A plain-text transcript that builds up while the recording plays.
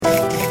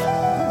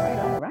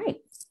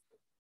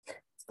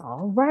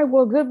All right.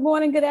 Well, good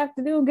morning, good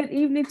afternoon, good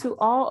evening to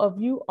all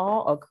of you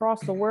all across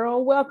the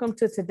world. Welcome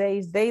to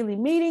today's daily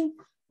meeting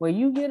where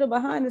you get a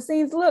behind the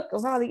scenes look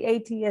of how the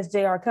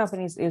ATSJR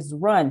companies is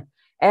run.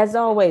 As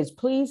always,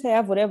 please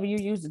have whatever you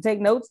use to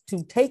take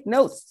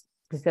notes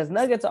because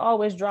nuggets are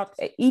always dropped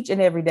each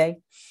and every day.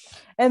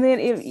 And then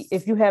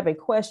if you have a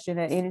question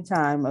at any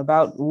time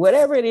about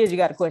whatever it is, you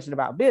got a question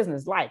about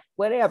business, life,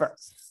 whatever,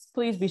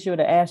 please be sure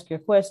to ask your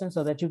question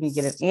so that you can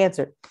get it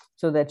answered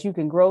so that you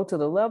can grow to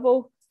the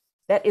level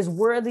that is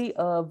worthy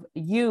of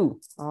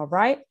you. All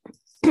right.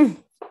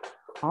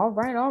 All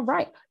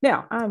right.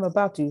 Now I'm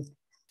about to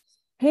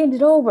pass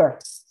it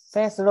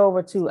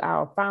over to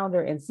our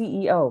founder and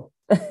CEO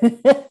of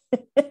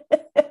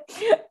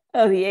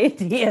the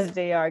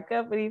ATSJR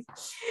companies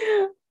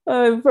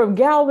from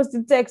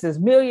Galveston, Texas,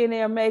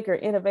 millionaire maker,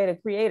 innovative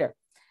creator,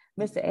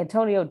 Mr.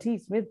 Antonio T.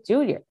 Smith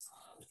Jr.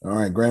 All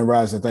right, Grand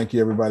Rising. Thank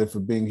you, everybody, for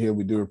being here.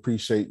 We do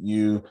appreciate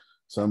you.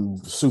 Some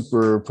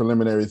super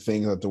preliminary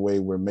things at the way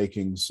we're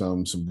making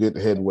some good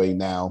headway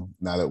now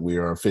that we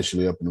are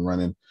officially up and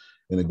running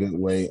in a good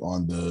way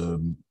on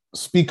the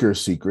speaker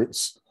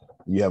secrets.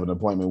 You have an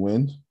appointment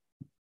when?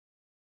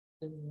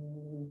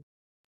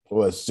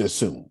 Well, it's just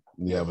soon.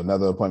 You have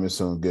another appointment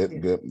soon. Good.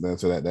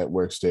 That's that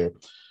works there.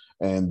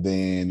 And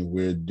then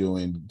we're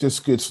doing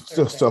just good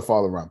stuff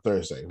all around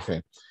Thursday.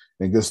 Okay.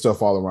 And good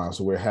stuff all around.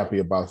 So we're happy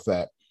about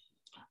that.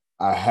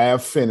 I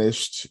have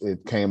finished.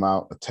 It came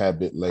out a tad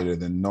bit later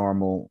than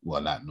normal.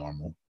 Well, not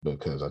normal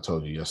because I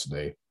told you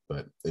yesterday,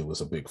 but it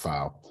was a big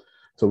file.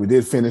 So we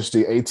did finish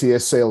the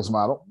ATS sales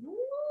model.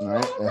 All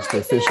right. That's the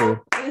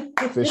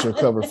official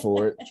cover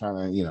for it.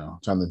 Trying to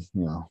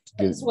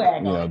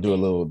get, do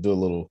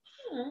a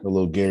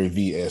little Gary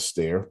V-S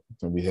there.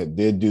 So we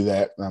did do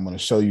that. I'm going to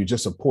show you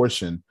just a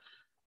portion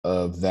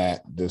of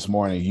that this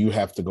morning. You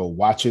have to go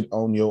watch it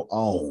on your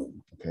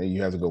own. Okay.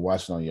 You have to go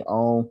watch it on your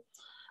own.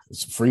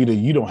 It's free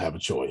you don't have a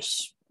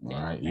choice.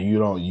 All right. You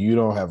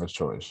don't have a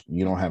choice.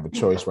 You don't have a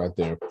choice right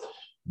there.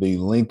 The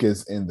link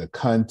is in the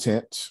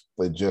content.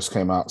 It just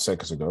came out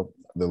seconds ago.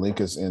 The link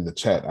is in the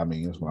chat. I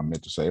mean, that's what I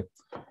meant to say.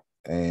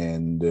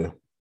 And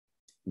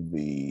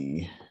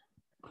the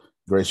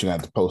Grace, you're going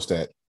to have to post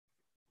that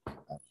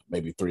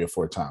maybe 3 or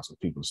 4 times so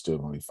people are still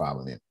going to be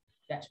filing in.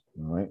 Gotcha.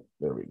 All right.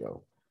 There we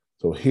go.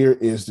 So here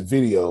is the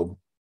video.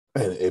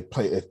 And it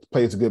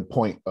plays a good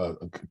point,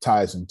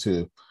 ties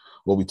into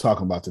what we're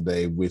talking about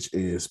today, which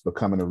is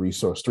becoming a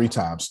resource 3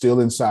 times,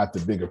 still inside the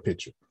bigger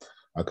picture.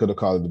 I could have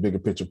called it the bigger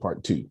picture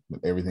part 2,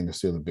 but everything is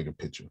still the bigger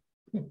picture.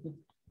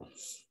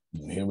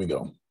 Here we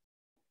go.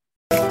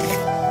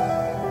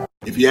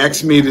 If you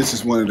ask me, this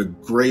is one of the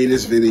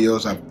greatest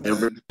videos I've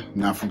ever,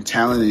 not from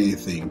talent or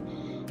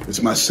anything.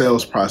 It's my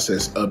sales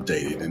process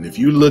updated. And if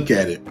you look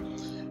at it,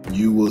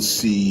 you will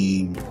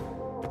see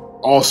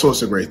all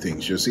sorts of great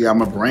things. You'll see how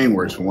my brain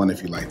works, for one,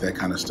 if you like that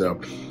kind of stuff.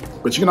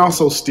 But you can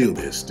also steal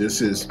this.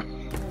 This is,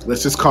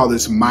 let's just call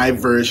this my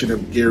version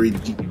of Gary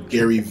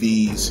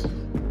V's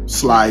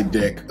slide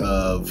deck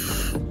of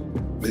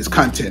his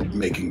content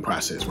making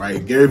process,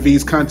 right? Gary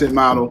V's content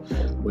model,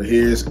 but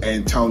here's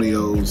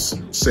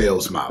Antonio's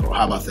sales model.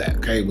 How about that?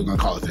 Okay, we're going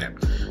to call it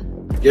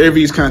that. Gary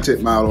V's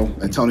content model,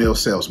 Antonio's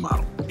sales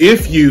model.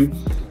 If you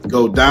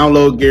go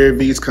download Gary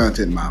V's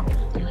content model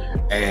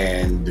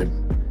and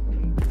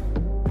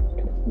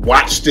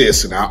watch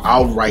this, and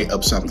I'll write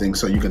up something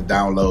so you can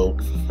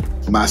download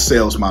my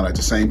sales model at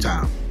the same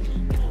time.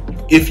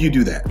 If you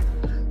do that,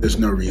 there's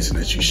no reason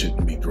that you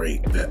shouldn't be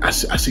great. I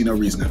see no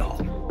reason at all.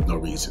 No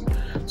reason.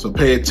 So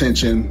pay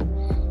attention.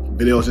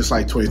 Video is just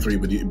like 23,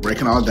 but you're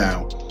breaking all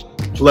down.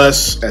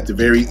 Plus, at the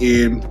very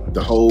end,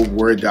 the whole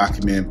Word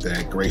document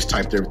that Grace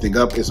typed everything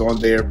up is on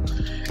there.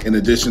 In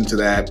addition to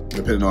that,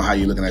 depending on how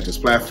you're looking at this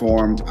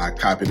platform, I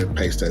copied and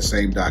pasted that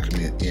same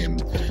document in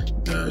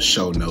the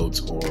show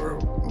notes or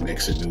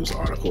Nexit News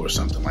article or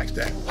something like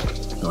that.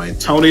 So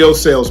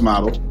Antonio's sales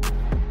model,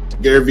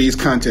 Gary V's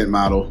content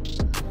model,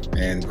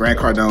 and Grant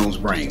Cardone's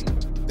brain.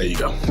 There you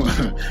go.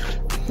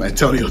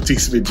 Antonio T.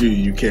 Smith Jr.,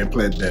 you can't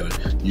play better.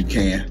 You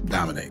can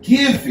dominate.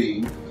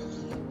 Giving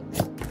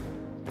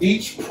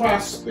each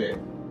prospect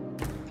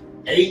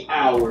 8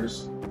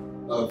 hours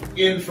of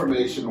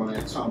information on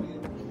Antonio.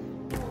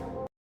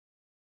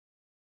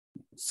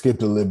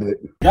 Skipped a little bit.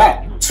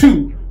 Got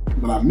 2,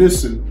 but I'm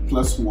missing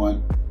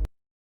 +1.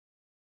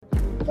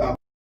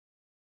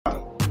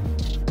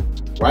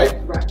 Right?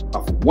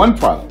 Off of 1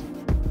 product.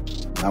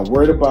 Not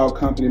worried about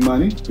company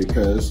money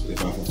because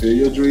if I fulfill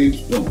your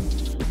dreams, boom.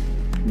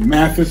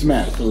 Math is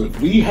math. So if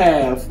we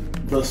have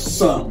the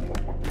sum,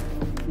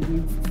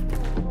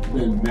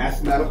 then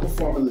mathematical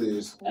formula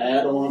is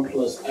add on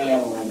plus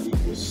add on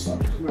equals sum.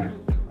 Right.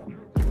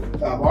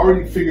 I've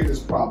already figured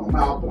this problem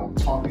out, but I'm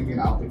talking it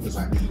out because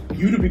I need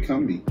you to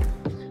become me.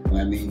 And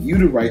I need you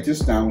to write this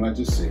down, what I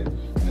just said.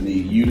 I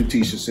need you to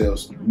teach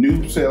yourselves,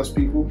 new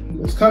salespeople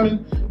that's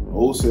coming,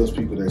 old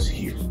salespeople that's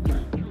here.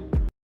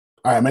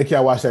 All right, make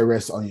y'all watch that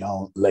rest on your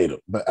own later.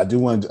 But I did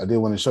want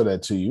to show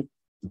that to you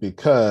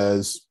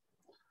because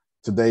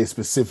today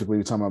specifically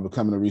we're talking about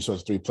becoming a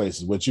resource 3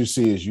 places. What you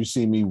see is you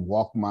see me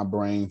walk my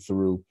brain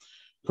through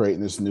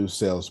creating this new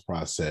sales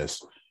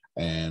process.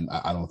 And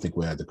I don't think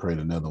we had to create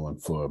another one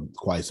for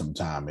quite some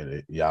time.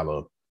 And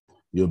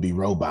you'll be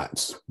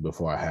robots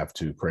before I have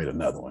to create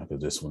another one,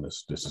 because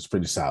this is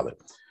pretty solid.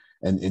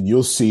 And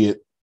you'll see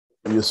it.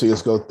 You'll see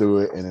us go through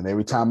it. And then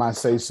every time I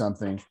say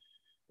something,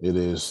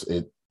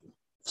 it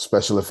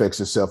special effects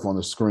itself on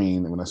the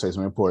screen when I say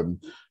something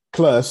important.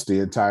 Plus the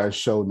entire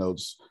show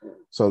notes,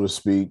 so to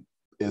speak,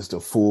 is the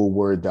full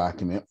Word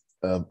document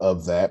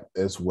of that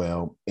as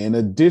well. In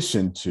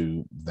addition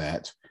to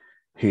that,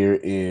 here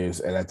is,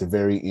 and at the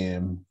very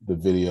end, the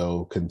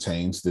video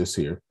contains this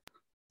here.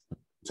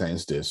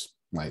 Contains this.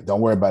 Like,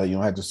 don't worry about it. You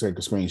don't have to take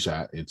a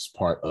screenshot. It's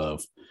part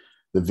of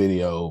the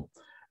video.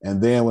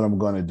 And then what I'm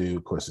going to do,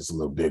 of course, it's a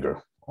little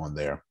bigger on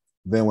there.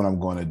 Then what I'm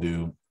going to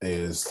do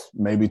is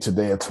maybe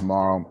today or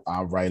tomorrow,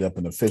 I'll write up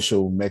an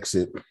official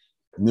Mexit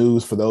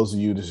news. For those of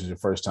you, this is your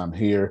first time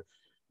here,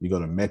 you go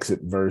to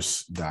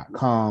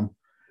mexitverse.com,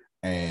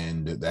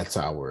 and that's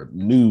our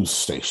news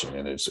station.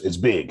 And it's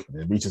big.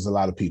 It reaches a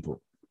lot of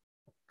people.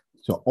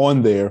 So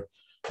on there,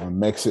 on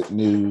Mexit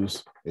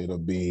News, it'll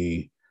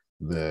be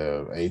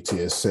the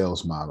ATS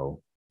sales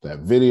model, that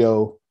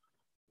video,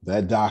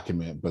 that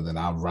document, but then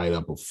I'll write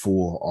up a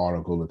full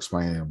article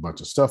explaining a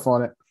bunch of stuff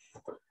on it.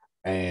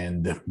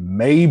 And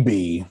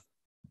maybe,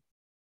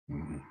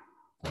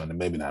 well,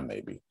 maybe not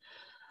maybe,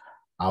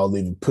 I'll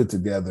even put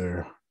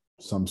together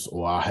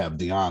or I'll have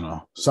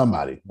Deanna,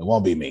 somebody, it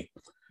won't be me.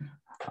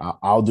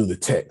 I'll do the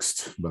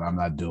text, but I'm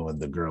not doing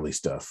the girly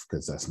stuff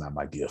because that's not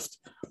my gift.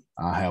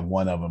 I'll have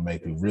one of them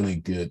make a really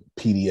good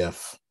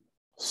PDF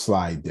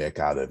slide deck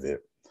out of it,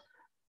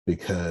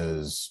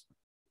 because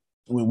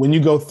when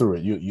you go through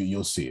it,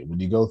 you'll see it. When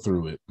you go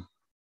through it,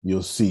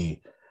 you'll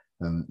see,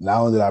 and not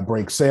only did I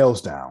break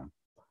sales down,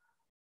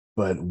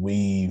 but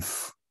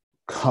we've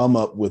come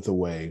up with a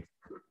way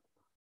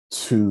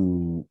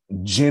to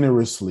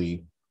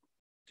generously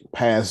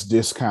pass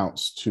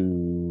discounts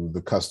to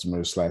the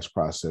customers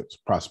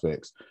 /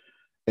 prospects.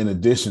 In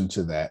addition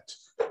to that,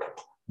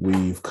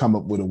 we've come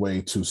up with a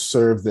way to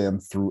serve them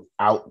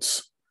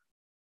throughout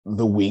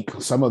the week.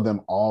 Some of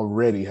them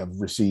already have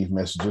received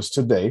messages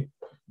today.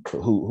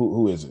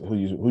 Who is it? Who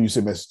you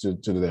sent messages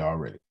to today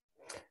already?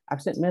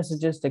 I've sent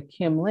messages to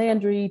Kim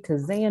Landry, to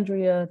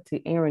Zandria,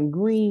 to Aaron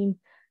Green,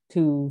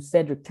 to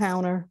Cedric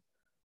Towner.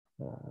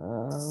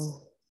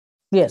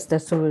 Yes,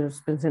 that's who has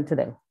been sent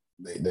today.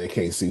 They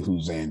can't see who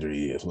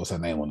Zandria is. What's her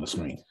name on the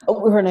screen?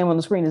 Oh, her name on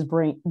the screen is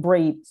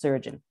Braid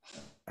Surgeon.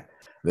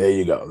 There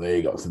you go. There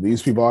you go. So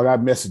these people all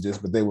got messages,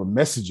 but they were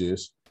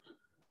messages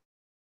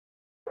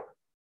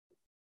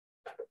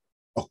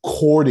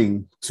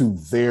according to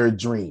their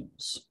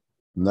dreams.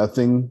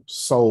 Nothing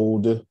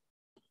sold.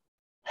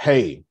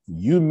 Hey,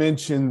 you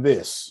mentioned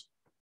this.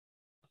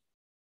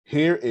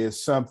 Here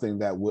is something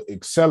that will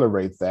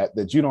accelerate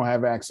that you don't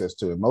have access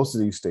to. And most of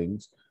these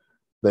things,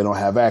 they don't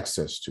have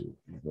access to.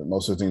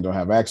 Most of the things don't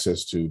have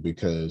access to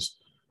because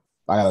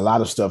I got a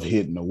lot of stuff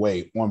hidden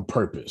away on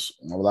purpose.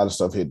 A lot of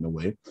stuff hidden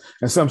away.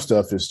 And some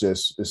stuff is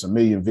it's a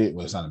million video.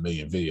 Well, it's not a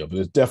million video, but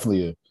it's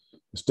definitely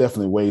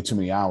way too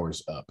many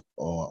hours up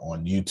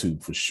on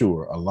YouTube for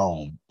sure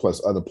alone,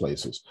 plus other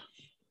places.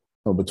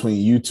 So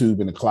between YouTube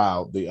and the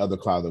cloud, the other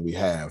cloud that we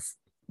have,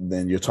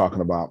 then you're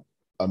talking about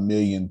 1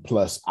 million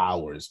plus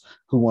hours.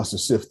 Who wants to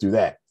sift through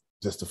that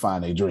just to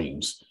find their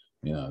dreams?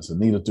 You know, it's a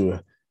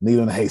needle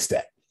in a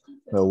haystack.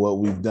 So what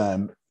we've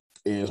done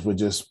is we're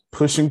just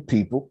pushing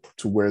people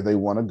to where they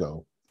want to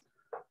go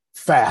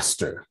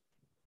faster.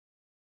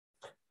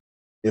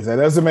 If that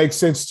doesn't make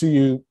sense to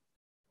you,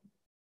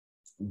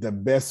 the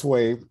best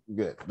way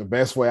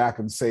I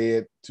can say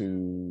it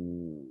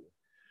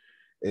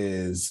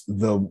is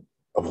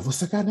what's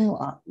the guy name?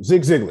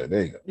 Zig Ziglar.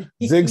 There you go.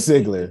 Zig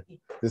Ziglar.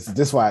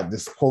 This why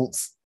this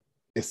quotes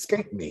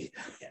escape me.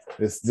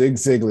 This Zig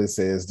Ziglar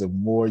says, the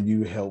more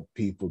you help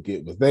people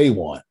get what they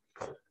want,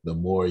 the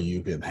more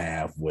you can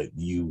have what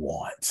you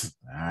want.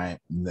 All right.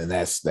 And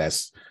that's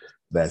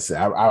it.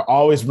 I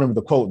always remember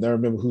the quote, never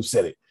remember who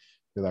said it,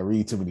 because I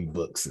read too many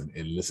books and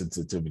listen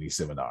to too many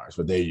seminars.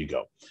 But there you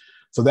go.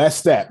 So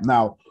that's that.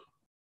 Now,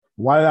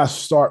 why did I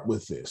start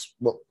with this?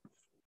 Well,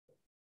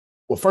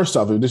 first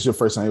off, if this is your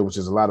first time here, which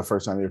is a lot of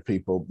first time here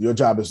people, your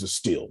job is to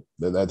steal.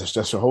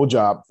 That's your whole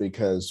job,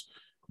 because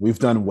we've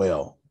done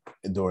well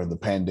during the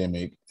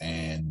pandemic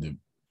and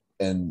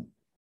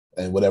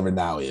whatever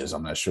now is.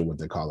 I'm not sure what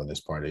they're calling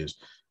this part is.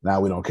 Now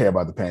we don't care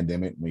about the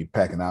pandemic. We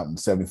packing out in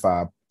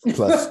 75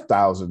 plus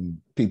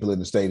thousand people in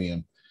the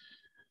stadium.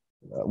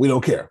 We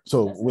don't care.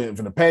 So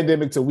from the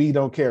pandemic to we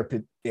don't care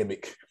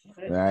pandemic,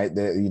 right?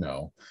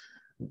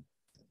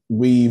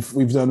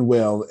 We've done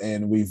well,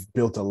 and we've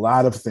built a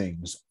lot of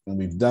things, and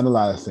we've done a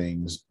lot of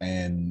things,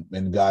 and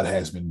God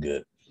has been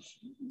good.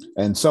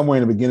 And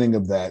somewhere in the beginning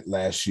of that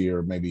last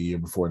year, maybe a year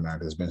before now,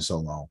 because it's been so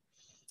long.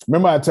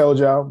 Remember I told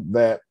y'all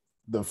that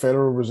the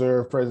Federal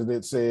Reserve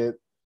president said,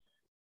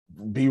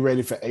 be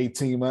ready for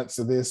 18 months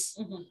of this.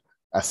 Mm-hmm.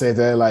 I said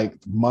that like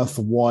month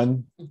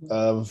one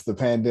of the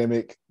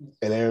pandemic,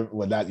 and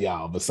well, not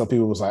y'all, but some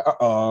people was like,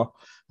 well,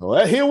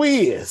 here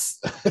we is.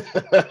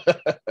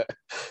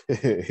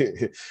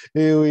 Here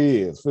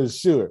he is, for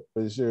sure.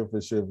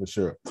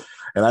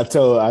 And I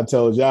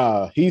told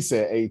y'all, he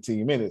said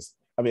 18 months,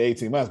 but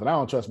I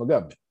don't trust my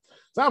government.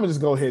 So I'm gonna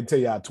just go ahead and tell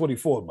y'all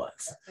 24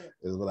 months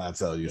is what I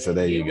tell you. So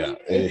there you go.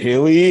 And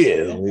here we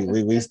is.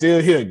 We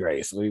still here,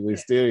 Grace. We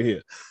still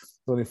here.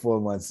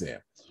 24 months in.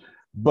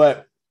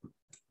 But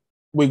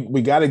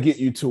we got to get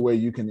you to where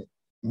you can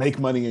make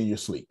money in your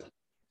sleep.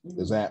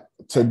 Is that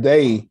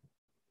today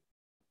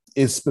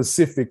is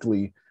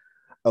specifically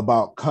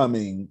about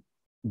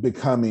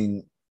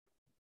becoming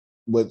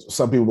what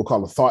some people will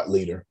call a thought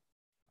leader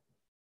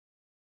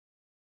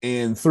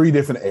in 3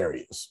 different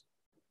areas.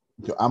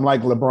 I'm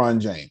like LeBron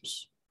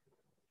James.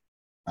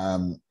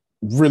 I'm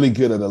really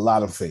good at a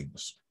lot of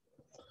things.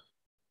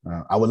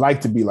 I would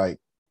like to be like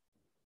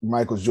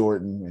Michael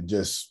Jordan and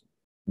just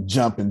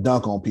jump and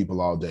dunk on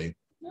people all day.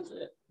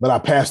 But I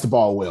pass the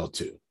ball well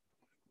too.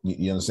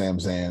 You understand what I'm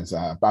saying?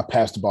 So I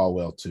pass the ball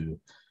well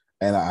too.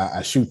 And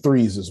I shoot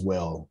threes as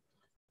well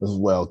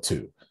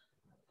too.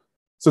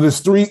 So there's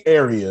 3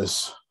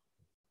 areas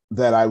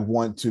that I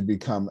want to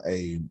become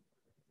a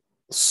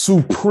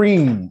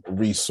supreme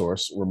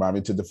resource. Remind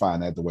me to define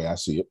that the way I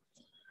see it.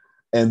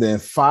 And then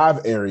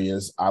 5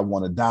 areas I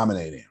want to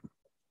dominate in.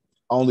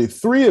 Only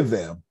 3 of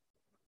them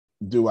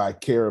do I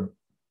care.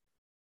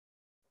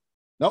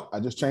 Nope, I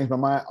just changed my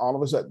mind all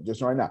of a sudden,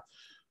 just right now.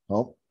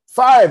 Nope.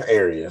 5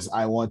 areas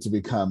I want to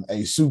become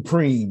a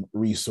supreme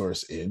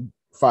resource in.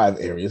 5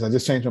 areas. I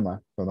just changed my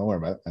mind. So don't worry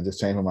about it. I just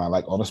changed my mind,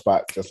 like on the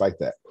spot, just like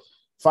that.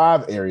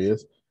 5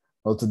 areas.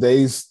 Well,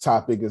 today's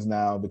topic is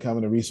now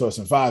becoming a resource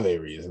in 5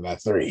 areas, and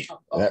not 3.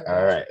 All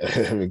right.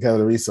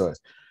 Becoming a resource.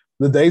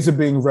 The days of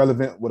being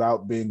relevant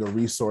without being a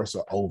resource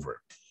are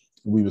over.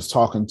 We was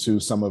talking to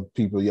some of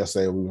people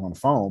yesterday. We were on the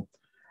phone,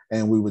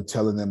 and we were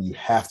telling them you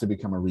have to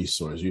become a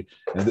resource.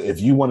 And if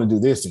you want to do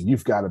this, then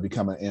you've got to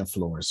become an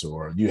influencer,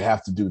 or you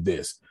have to do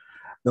this.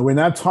 Now, we're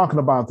not talking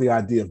about the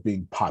idea of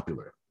being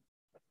popular.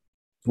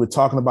 We're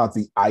talking about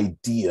the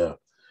idea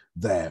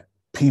that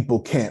people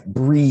can't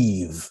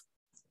breathe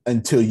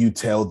until you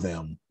tell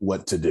them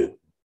what to do.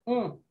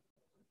 Do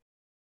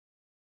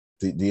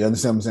you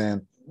understand what I'm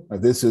saying?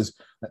 This is,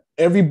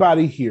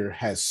 everybody here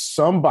has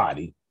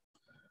somebody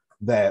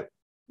that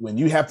when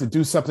you have to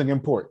do something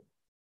important,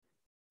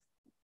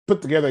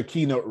 put together a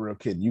keynote real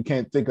quick. You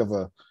can't think of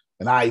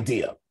an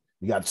idea.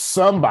 You got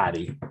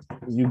somebody,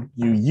 you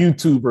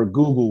YouTube or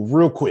Google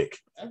real quick.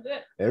 That's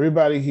it.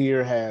 Everybody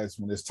here has,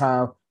 when it's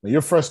time, when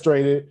you're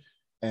frustrated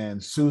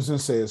and Susan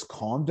says,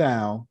 calm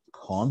down,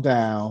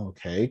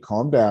 okay,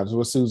 calm down. This is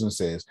what Susan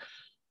says.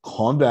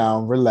 Calm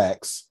down,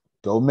 relax,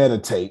 go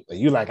meditate. And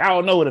you're like, I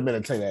don't know what to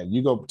meditate at.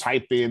 You go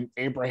type in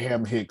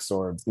Abraham Hicks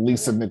or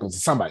Lisa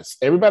Nichols, somebody.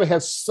 Everybody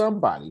has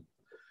somebody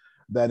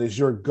that is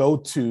your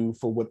go-to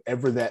for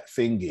whatever that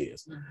thing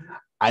is. Mm-hmm.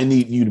 I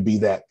need you to be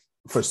that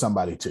for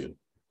somebody too.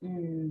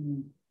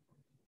 Mm.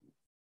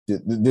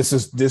 This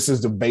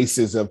is the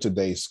basis of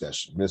today's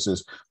discussion.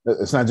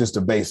 It's not just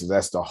the basis,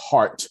 that's the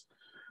heart,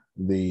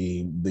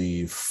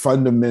 the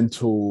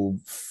fundamental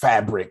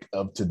fabric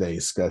of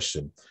today's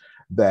discussion.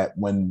 That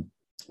when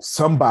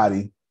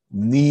somebody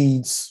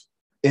needs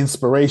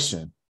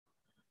inspiration,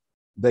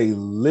 they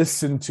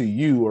listen to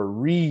you or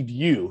read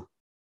you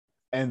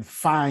and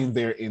find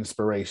their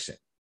inspiration.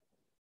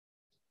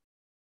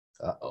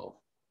 Uh-oh.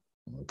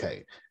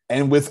 Okay.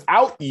 And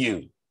without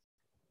you,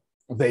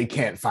 they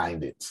can't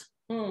find it.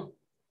 Watch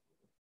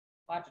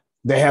it.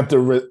 They have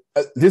to.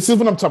 This is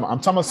what I'm talking about.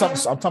 I'm talking about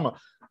something. I'm talking about.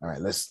 All right,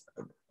 let's.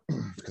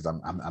 Because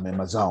I'm in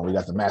my zone. We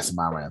got the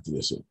mastermind right after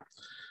this shit.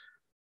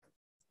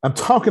 I'm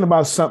talking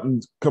about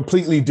something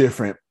completely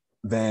different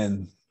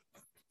than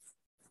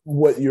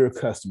what you're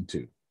accustomed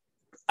to.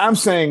 I'm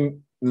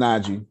saying,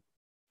 Najee,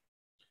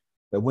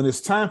 that when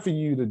it's time for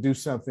you to do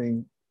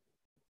something,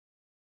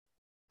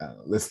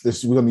 we're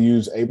going to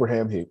use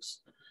Abraham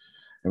Hicks,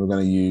 and we're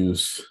going to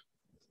use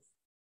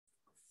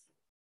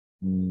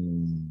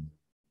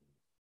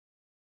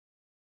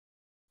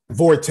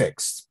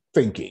vortex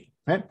thinking.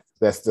 Right?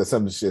 That's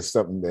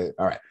something that,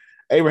 all right.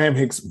 Abraham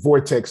Hicks,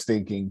 vortex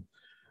thinking,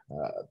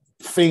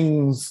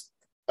 things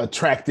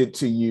attracted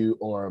to you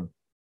or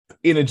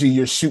energy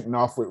you're shooting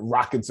off with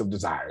rockets of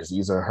desires.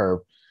 These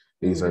are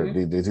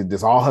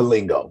all her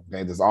lingo.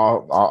 Okay, this is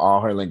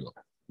all her lingo.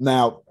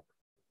 Now,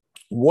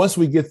 once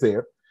we get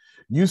there,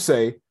 you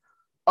say,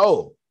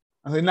 oh,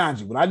 I say,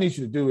 Najee, what I need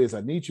you to do is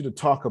I need you to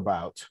talk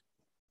about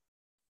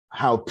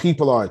how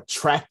people are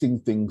attracting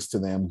things to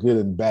them, good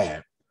and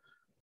bad.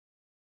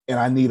 And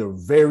I need a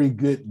very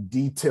good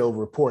detailed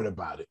report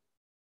about it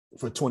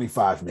for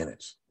 25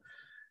 minutes.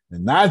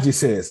 And Najee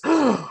says,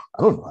 I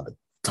don't know how to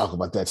talk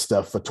about that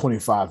stuff for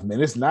 25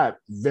 minutes, not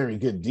very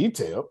good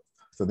detail.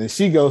 So then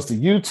she goes to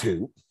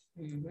YouTube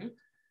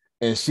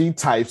and she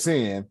types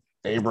in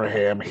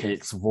Abraham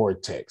Hicks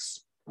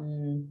vortex.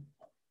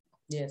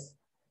 Yes.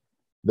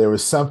 There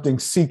was something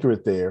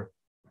secret there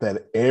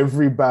that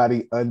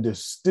everybody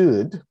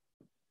understood,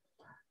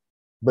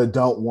 but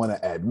don't want to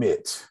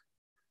admit.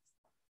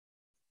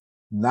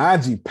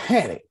 Najee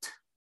panicked,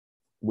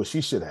 which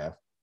she should have.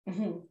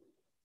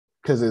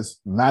 because it's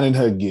not in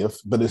her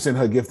gift, but it's in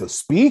her gift of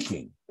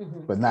speaking,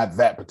 but not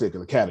that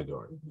particular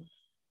category.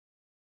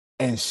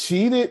 And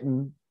she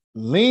didn't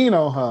lean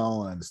on her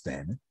own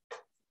understanding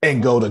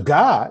and go to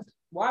God.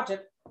 Watch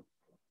it.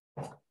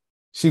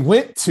 She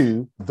went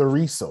to the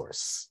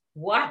resource.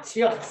 Watch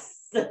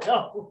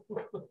yourself.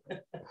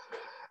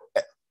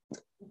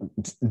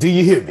 Do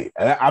you hear me?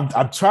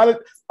 I'm trying to,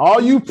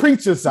 all you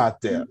preachers out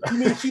there. You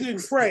mean she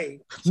didn't pray?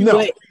 She No,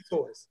 went to the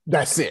resource.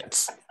 that's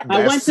it.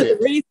 I went to the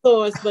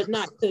resource, but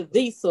not to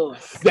the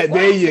source.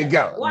 There you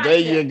go. There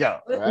you go.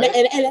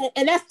 Right?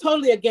 And that's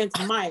totally against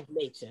my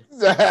nature.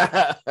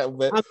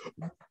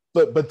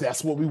 but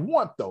that's what we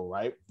want, though,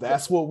 right?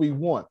 That's what we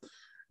want.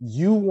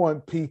 You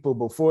want people,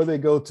 before they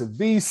go to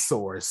the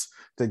source,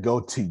 to go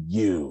to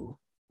you.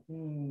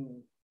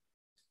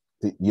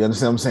 You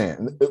understand what I'm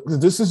saying?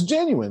 This is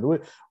genuine. We're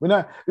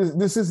not.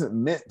 This isn't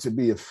meant to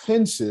be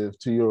offensive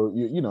to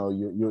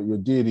your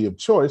deity of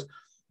choice,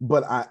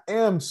 but I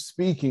am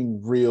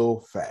speaking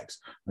real facts.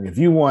 Like if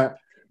you want,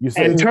 you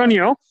say,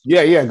 Antonio.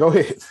 Yeah, go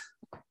ahead.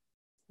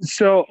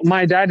 So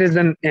my dad is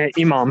an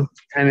imam,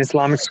 an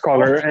Islamic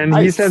scholar, and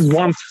Nice. he says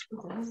once.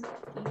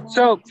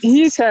 So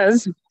he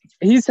says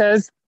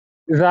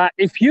that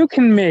if you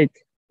can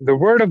make the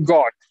word of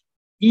God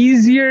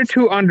easier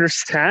to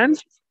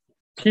understand,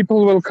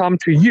 people will come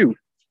to you.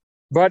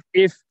 But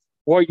if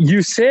what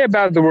you say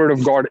about the word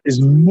of God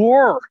is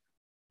more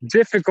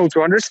difficult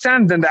to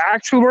understand than the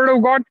actual word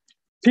of God,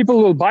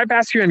 people will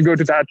bypass you and go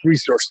to that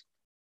resource.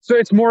 So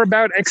it's more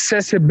about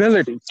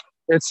accessibility.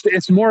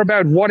 It's more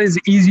about what is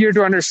easier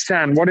to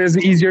understand, what is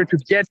easier to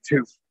get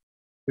to,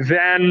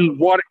 than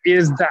what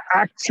is the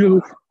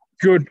actual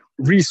good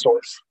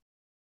resource.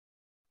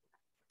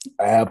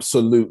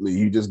 Absolutely.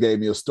 You just gave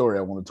me a story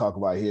I want to talk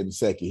about here in a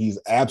second. He's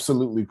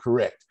absolutely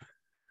correct,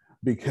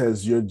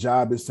 because your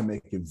job is to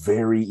make it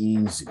very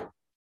easy.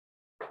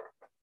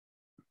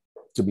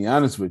 To be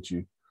honest with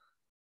you,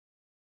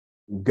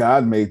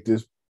 God made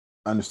this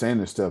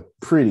understanding stuff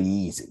pretty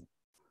easy.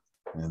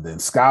 And then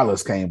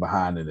scholars came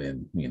behind it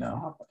and,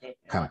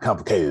 kind of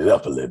complicated it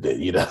up a little bit,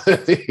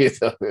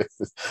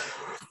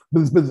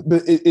 But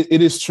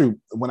it is true.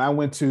 When I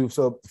went to,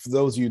 so for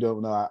those of you who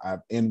don't know, I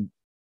in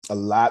a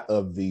lot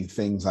of the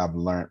things I've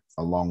learned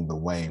along the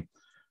way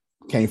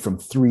came from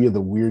three of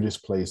the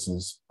weirdest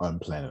places on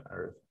planet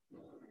Earth.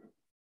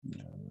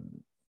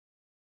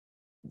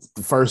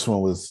 The first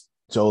one was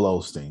Joel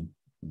Osteen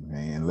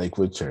in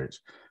Lakewood Church.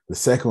 The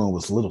second one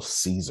was Little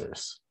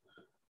Caesars.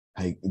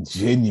 Like,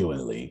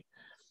 genuinely,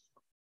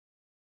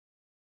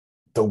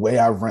 the way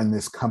I run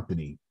this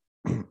company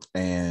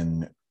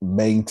and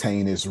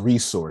maintain its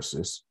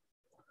resources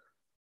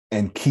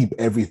and keep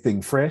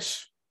everything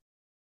fresh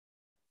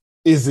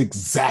is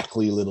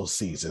exactly Little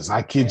Caesars.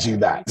 I kid you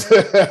not.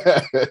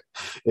 It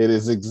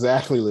is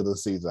exactly Little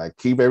Caesars. I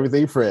keep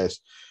everything fresh,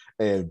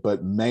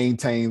 but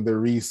maintain the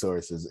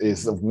resources.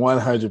 It's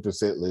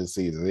 100% Little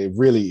Caesars. It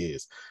really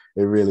is.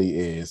 It really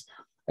is.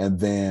 And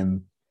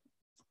then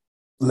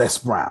Les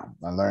Brown.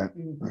 I learned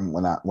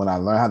when I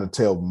learned how to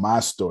tell my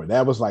story,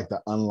 that was like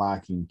the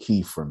unlocking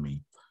key for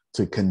me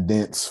to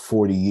condense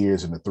 40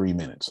 years into 3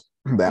 minutes.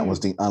 That was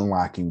the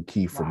unlocking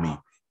key for me.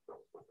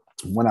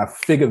 When I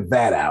figured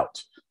that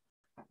out,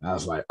 I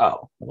was like,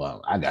 oh,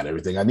 well, I got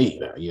everything I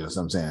need. You know what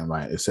I'm saying?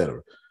 Right, et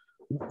cetera.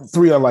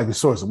 Three unlikely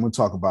sources. I'm going to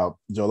talk about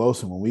Joel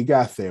Osteen. When we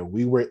got there,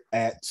 we was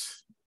at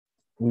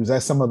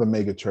some other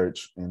mega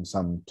church in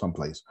some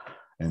place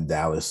in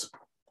Dallas.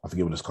 I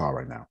forget what it's called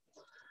right now.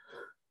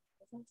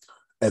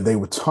 And they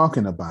were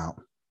talking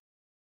about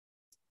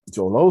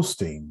Joel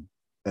Osteen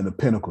and the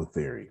Pinnacle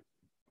Theory.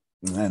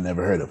 And I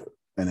never heard of it.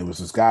 And it was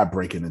this guy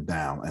breaking it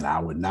down. And I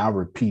would now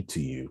repeat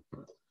to you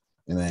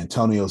in the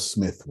Antonio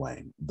Smith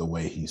way, the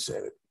way he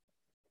said it.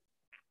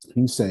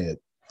 He said,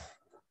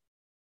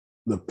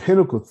 the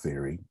Pinnacle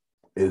Theory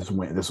is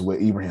when, this is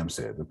what Abraham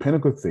said, the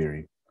Pinnacle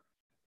Theory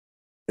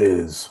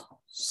is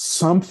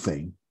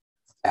something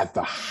at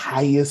the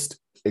highest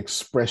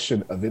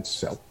expression of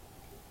itself.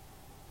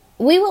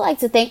 We would like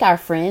to thank our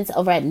friends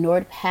over at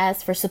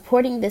NordPass for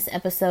supporting this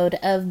episode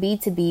of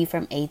B2B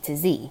from A to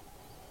Z.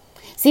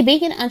 See,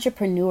 being an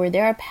entrepreneur,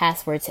 there are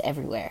passwords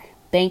everywhere.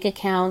 Bank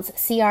accounts,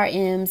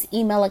 CRMs,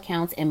 email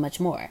accounts, and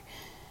much more.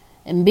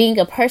 And being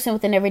a person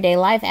with an everyday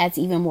life adds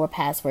even more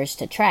passwords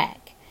to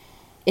track.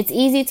 It's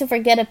easy to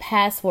forget a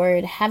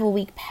password, have a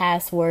weak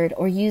password,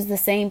 or use the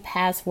same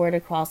password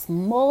across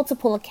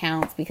multiple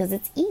accounts because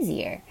it's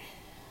easier.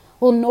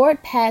 Well,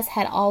 NordPass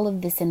had all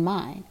of this in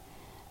mind.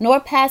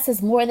 NordPass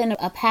is more than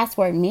a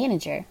password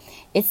manager.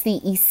 It's the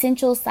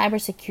essential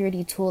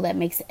cybersecurity tool that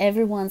makes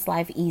everyone's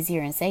life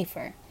easier and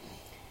safer.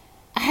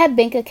 I had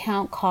bank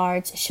account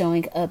cards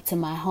showing up to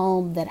my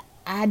home that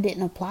I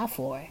didn't apply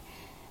for.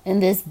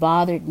 And this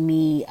bothered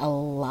me a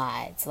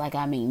lot,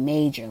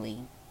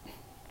 majorly.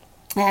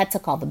 I had to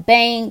call the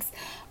banks,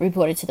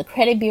 report it to the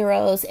credit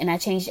bureaus, and I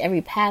changed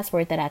every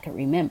password that I could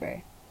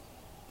remember.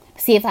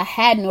 See, if I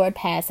had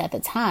NordPass at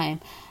the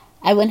time,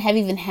 I wouldn't have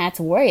even had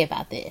to worry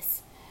about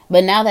this.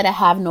 But now that I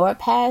have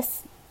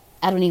NordPass,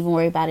 I don't even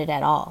worry about it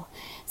at all.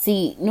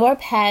 See,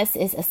 NordPass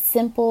is a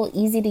simple,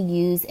 easy to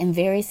use, and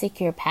very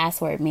secure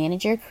password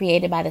manager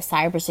created by the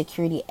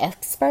cybersecurity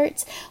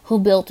experts who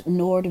built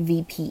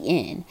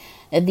NordVPN,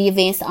 the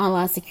advanced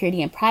online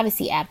security and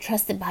privacy app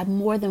trusted by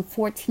more than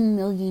 14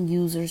 million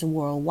users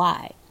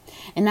worldwide.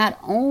 And not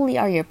only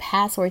are your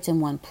passwords in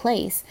one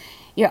place,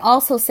 you're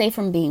also safe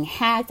from being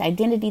hacked,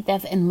 identity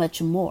theft, and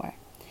much more.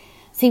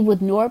 See,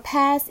 with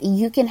NordPass,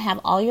 you can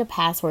have all your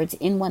passwords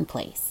in one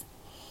place.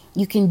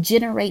 You can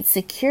generate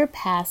secure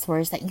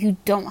passwords that you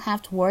don't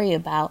have to worry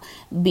about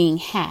being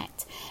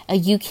hacked.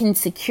 You can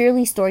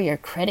securely store your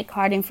credit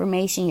card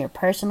information, your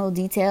personal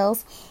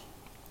details.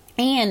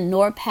 And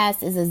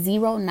NordPass is a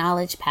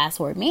zero-knowledge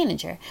password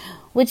manager,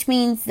 which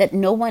means that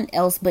no one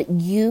else but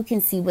you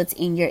can see what's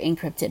in your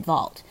encrypted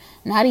vault.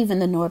 Not even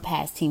the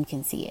NordPass team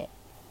can see it.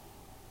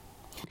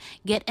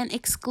 Get an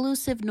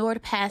exclusive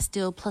NordPass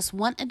deal plus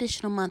 1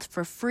 additional month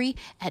for free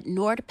at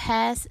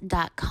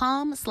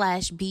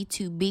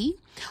nordpass.com/B2B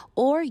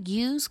or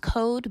use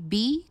code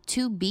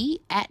B2B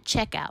at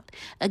checkout.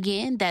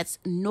 Again, that's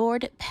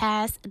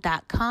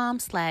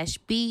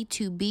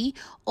nordpass.com/B2B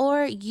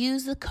or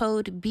use the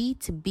code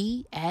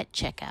B2B at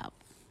checkout.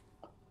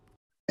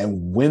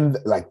 And when,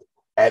 like,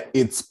 at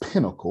its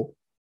pinnacle,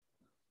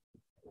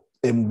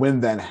 and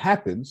when that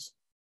happens,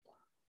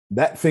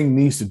 that thing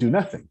needs to do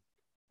nothing.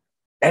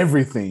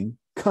 Everything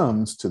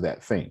comes to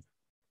that thing.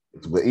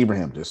 It's what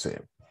Abraham just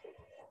said.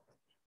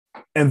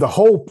 And the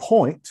whole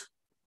point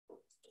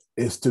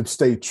is to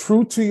stay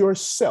true to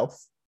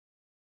yourself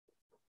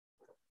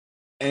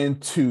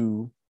and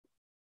to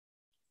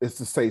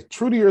stay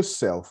true to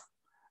yourself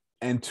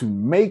and to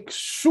make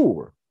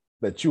sure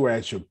that you are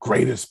at your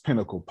greatest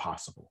pinnacle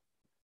possible.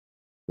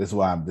 This is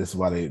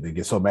why they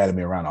get so mad at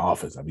me around the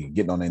office. I be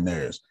getting on their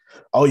nerves.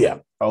 Oh yeah,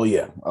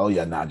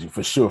 Najee,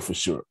 for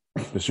sure.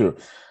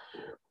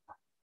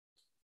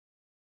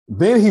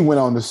 Then he went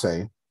on to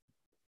say,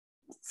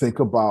 think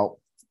about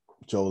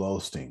Joel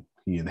Osteen.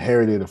 He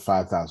inherited a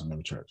 5,000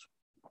 member church,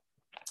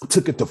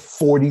 took it to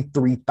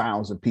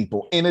 43,000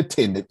 people in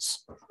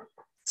attendance,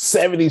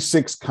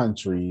 76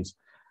 countries,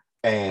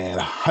 and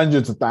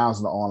hundreds of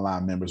thousands of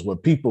online members, where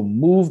people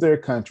move their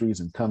countries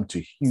and come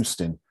to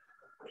Houston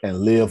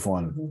and live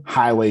on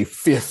Highway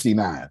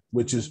 59,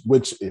 which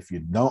if you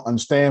don't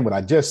understand what I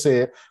just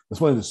said,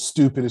 that's one of the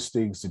stupidest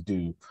things to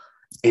do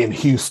in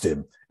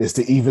Houston, is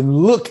to even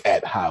look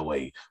at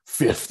Highway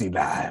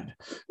 59.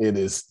 It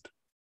is,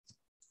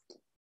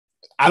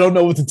 I don't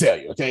know what to tell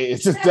you, okay?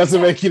 It just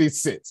doesn't make any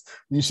sense.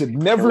 You should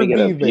never be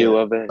there. View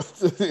of it?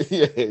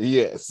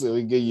 yeah, so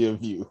we give you a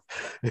view.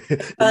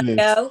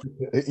 No.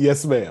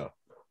 Yes, ma'am.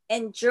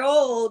 And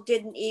Joel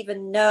didn't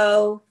even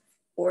know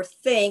or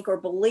think or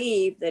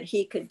believe that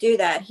he could do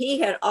that. He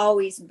had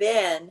always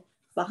been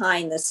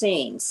behind the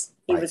scenes.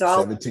 He was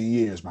all 17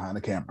 years behind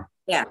the camera.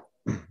 Yeah.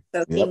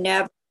 So he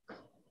never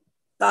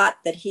thought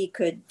that he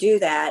could do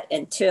that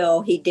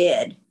until he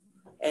did.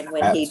 And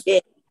when he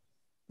did,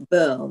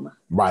 boom.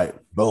 Right.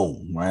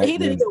 Boom. Right. He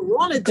didn't even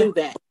want to do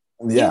that.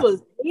 Yeah.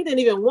 He didn't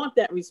even want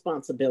that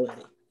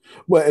responsibility.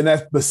 Well, and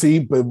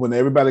but when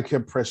everybody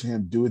kept pressuring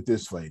him, do it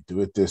this way, do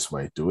it this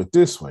way, do it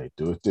this way,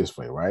 do it this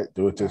way, right?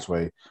 Do it this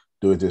way,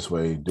 do it this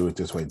way, do it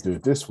this way, do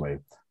it this way.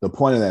 The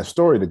point of that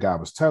story the guy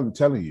was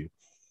telling you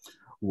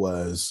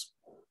was,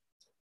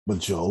 but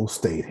Joel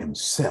stayed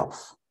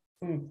himself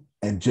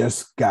and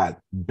just got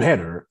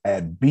better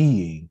at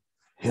being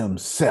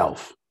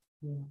himself.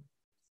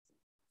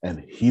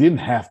 And he didn't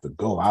have to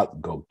go out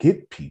and go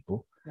get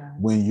people.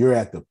 When you're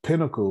at the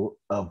pinnacle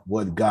of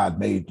what God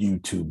made you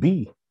to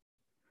be,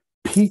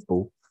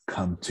 people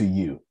come to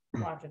you.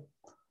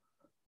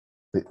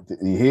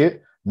 You hear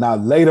it? Now,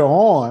 later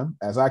on,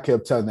 as I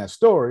kept telling that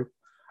story,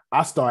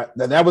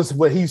 that was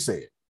what he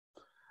said.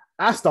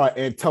 I start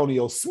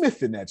Antonio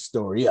Smithing that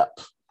story up.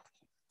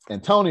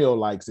 Antonio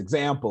likes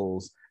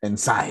examples and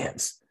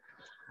science.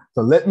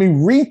 So let me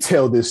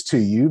retell this to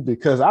you,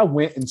 because I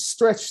went and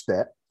stretched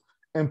that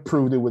and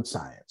proved it with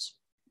science.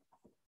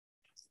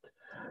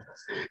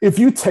 If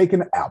you take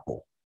an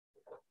apple,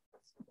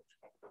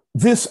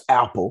 this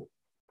apple,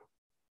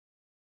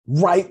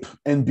 ripe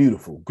and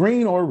beautiful,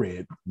 green or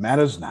red,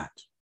 matters not,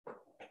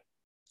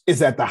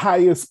 is at the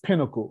highest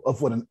pinnacle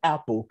of what an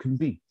apple can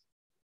be.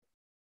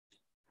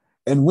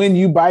 And when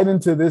you bite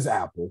into this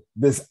apple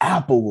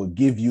will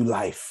give you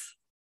life,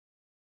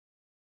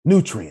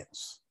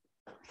 nutrients,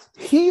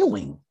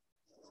 healing.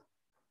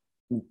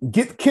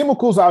 Get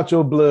chemicals out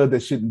your blood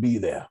that shouldn't be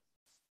there.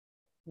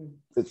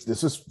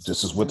 This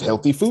is what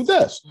healthy food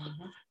does.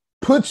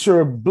 Put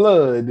your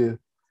blood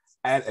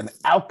at an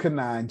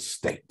alkaline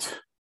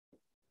state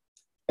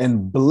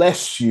and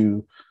bless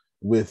you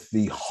with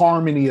the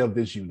harmony of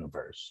this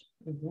universe.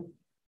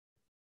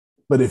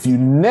 But if you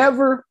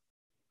never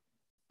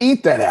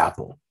eat that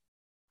apple,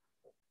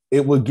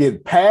 it will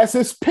get past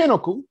its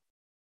pinnacle,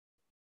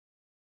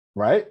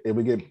 right? It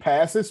will get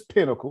past its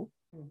pinnacle.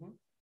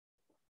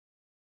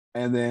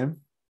 And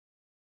then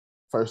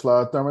first law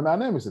of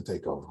thermodynamics will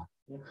take over.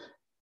 Can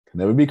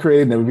never be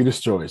created, never be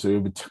destroyed. So it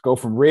would go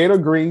from red or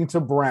green to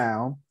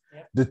brown,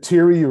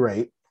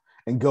 deteriorate,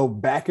 and go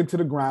back into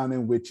the ground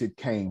in which it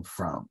came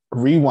from.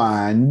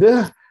 Rewind,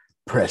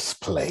 press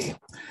play.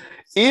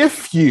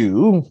 If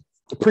you,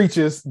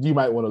 preachers, you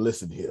might want to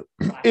listen here.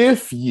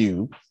 If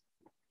you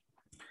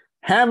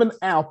have an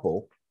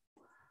apple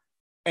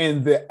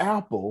and the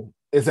apple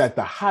is at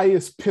the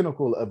highest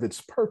pinnacle of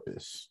its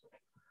purpose,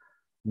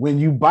 when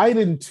you bite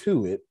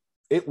into it,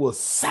 it will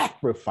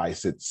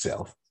sacrifice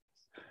itself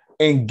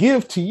and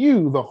give to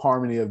you the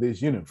harmony of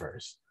this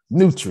universe,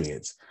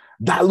 nutrients,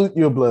 dilute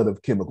your blood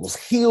of chemicals,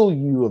 heal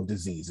you of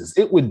diseases.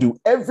 It would do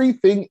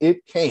everything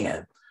it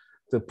can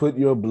to put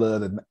your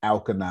blood in an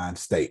alkaline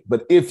state.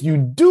 But if you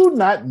do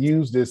not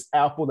use this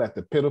apple at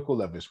the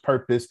pinnacle of its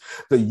purpose,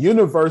 the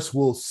universe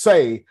will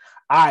say,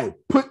 I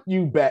put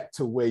you back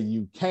to where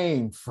you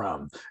came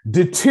from.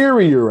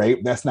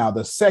 Deteriorate, that's now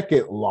the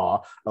second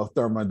law of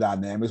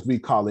thermodynamics. We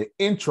call it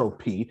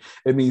entropy.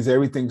 It means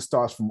everything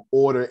starts from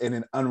order and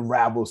it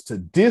unravels to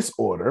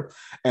disorder.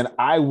 And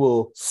I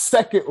will,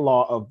 second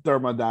law of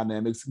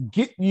thermodynamics,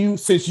 get you,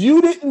 since you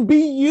didn't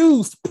be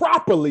used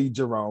properly,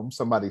 Jerome,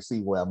 somebody see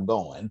where I'm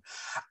going,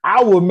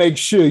 I will make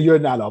sure you're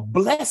not a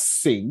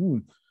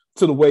blessing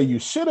to the way you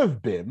should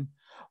have been,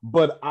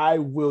 but I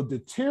will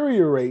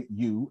deteriorate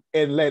you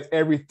and let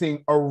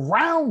everything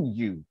around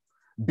you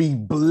be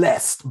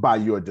blessed by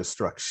your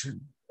destruction.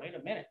 Wait a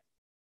minute.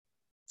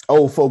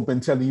 Old folk been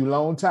telling you a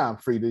long time,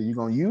 Frida, you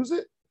gonna use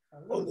it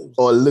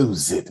or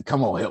lose it?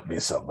 Come on, help me,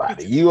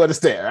 somebody. You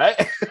understand,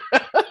 right?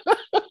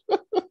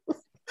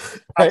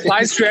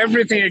 Applies to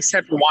everything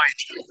except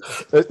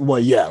wine. Well,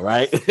 yeah,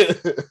 right?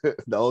 The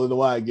older the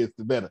wine gets,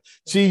 the better.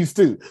 Cheese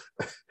too.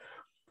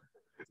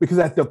 Because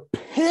at the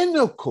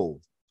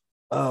pinnacle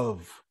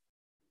of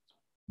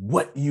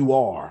what you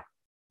are,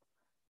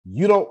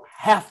 you don't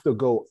have to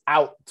go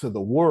out to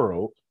the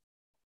world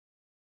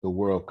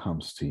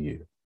comes to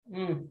you.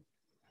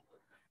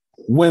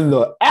 When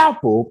the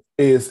apple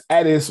is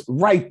at its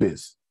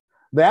ripest,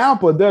 the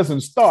apple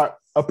doesn't start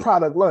a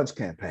product launch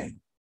campaign.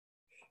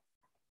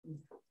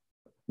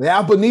 The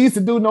apple needs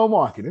to do no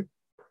marketing.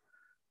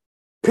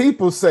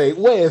 People say,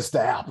 where's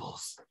the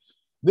apples?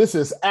 This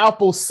is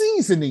apple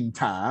seasoning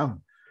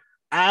time.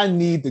 I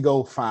need to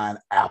go find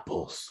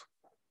apples.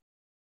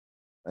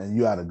 And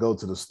you either go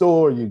to the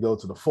store, you go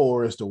to the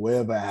forest, or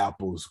wherever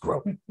apples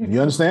grow.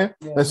 You understand?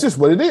 Yeah. That's just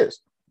what it is.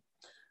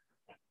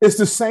 It's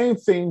the same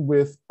thing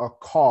with a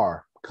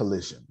car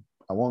collision.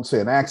 I won't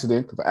say an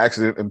accident, because an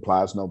accident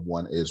implies no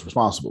one is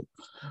responsible.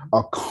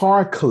 A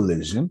car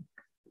collision.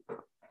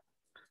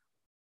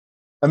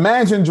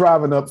 Imagine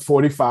driving up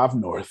 45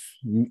 North.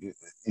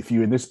 If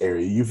you're in this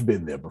area, you've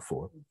been there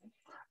before.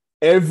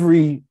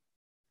 Every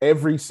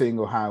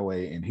single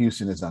highway in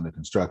Houston is under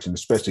construction,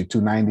 especially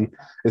 290.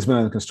 It's been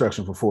under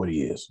construction for 40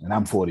 years, and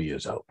I'm 40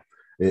 years old.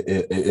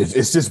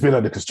 It's just been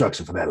under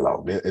construction for that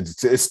long.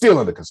 It's still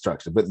under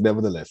construction, but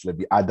nevertheless,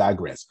 I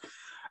digress.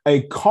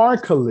 A car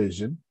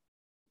collision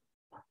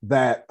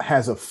that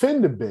has a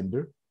fender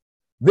bender,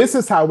 this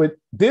is how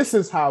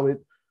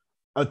it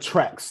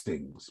attracts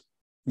things.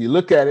 You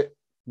look at it,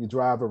 you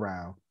drive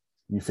around,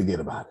 you forget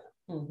about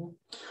it. Mm-hmm.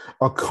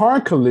 A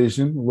car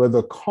collision where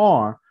the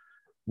car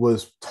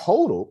was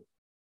totaled,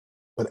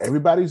 but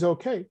everybody's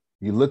okay.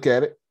 You look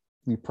at it,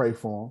 you pray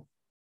for them,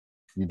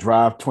 you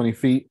drive 20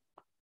 feet,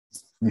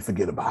 you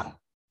forget about them.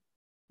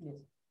 Yes.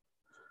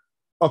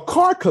 A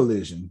car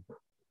collision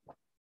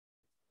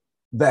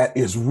that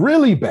is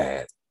really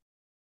bad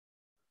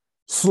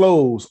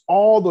slows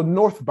all the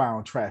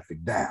northbound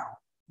traffic down.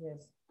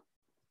 Yes.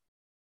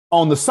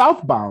 On the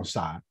southbound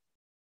side,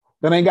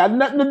 that ain't got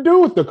nothing to do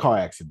with the car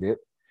accident,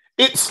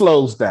 it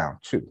slows down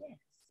too.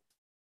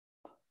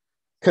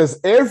 Because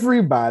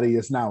everybody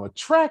is now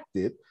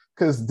attracted,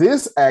 because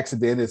this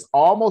accident is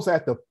almost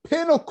at the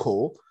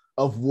pinnacle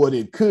of what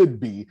it could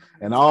be.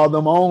 And all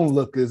them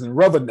onlookers and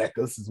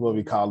rubberneckers is what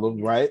we call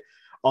them, right?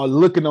 Are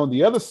looking on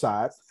the other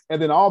side.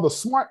 And then all the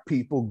smart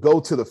people go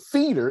to the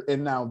feeder.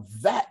 And now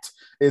that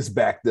is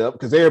backed up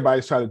because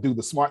everybody's trying to do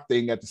the smart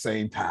thing at the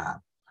same time.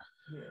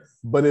 Yes.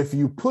 But if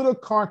you put a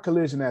car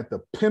collision at the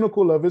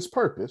pinnacle of its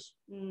purpose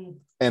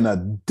and a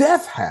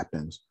death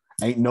happens,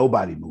 ain't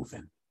nobody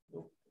moving.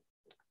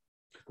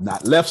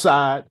 Not left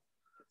side,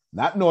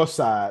 not north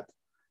side,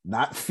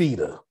 not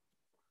feeder.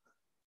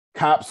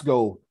 Cops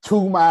go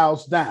 2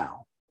 miles down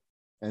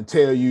and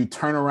tell you,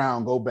 turn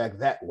around, go back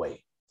that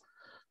way.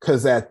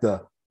 Because at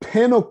the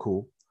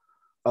pinnacle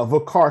of a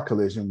car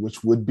collision,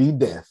 which would be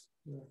death,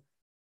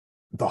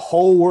 the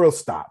whole world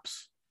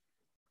stops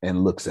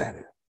and looks at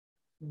it.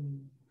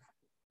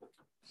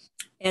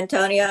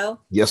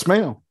 Antonio? Yes,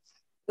 ma'am.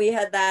 We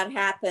had that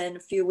happen a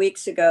few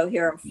weeks ago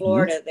here in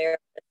Florida.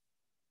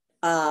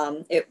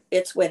 Mm-hmm.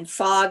 It's when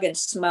fog and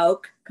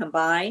smoke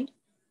combined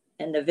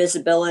and the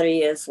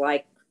visibility is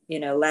like,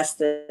 less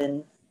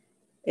than,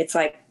 it's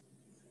like,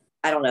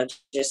 I don't know,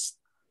 just,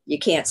 you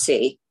can't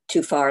see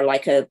too far,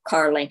 like a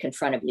car link in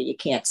front of you, you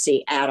can't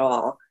see at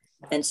all.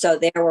 And so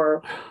there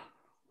were,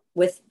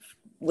 with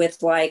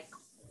like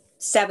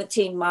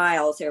 17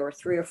 miles, there were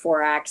 3 or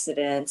 4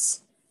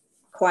 accidents,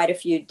 quite a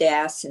few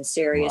deaths and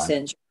serious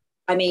injuries.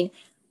 I mean,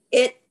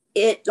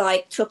 it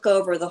like took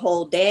over the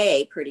whole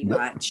day pretty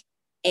much,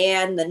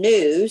 and the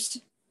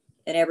news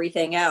and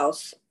everything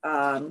else,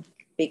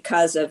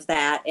 because of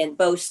that. And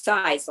both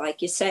sides,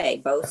 like you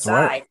say, both That's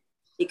sides, right.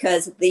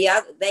 because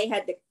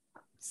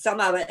some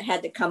of it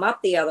had to come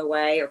up the other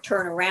way or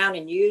turn around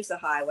and use the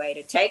highway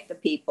to take the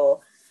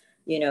people,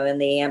 in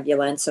the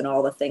ambulance and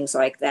all the things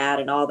like that,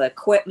 and all the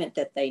equipment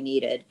that they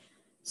needed.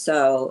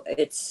 So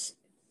it's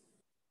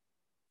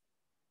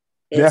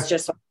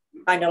just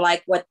kind of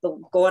like what's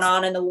going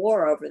on in the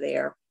war over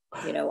there,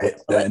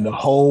 And the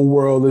whole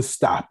world is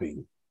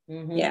stopping.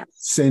 Mm-hmm. Yeah.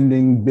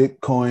 Sending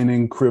Bitcoin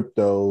and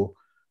crypto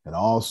and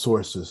all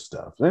sorts of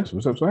stuff. That's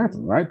what's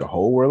happening, right? The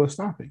whole world is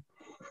stopping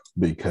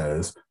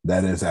because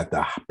that is at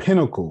the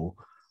pinnacle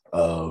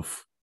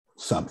of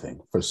something.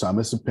 For some,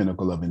 it's the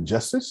pinnacle of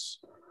injustice.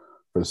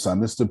 For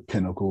some, it's the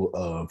pinnacle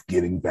of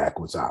getting back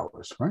what's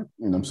ours, right?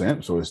 You know what I'm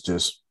saying? So it's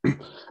just,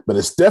 but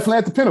it's definitely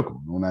at the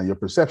pinnacle. Well, now your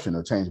perception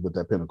will change what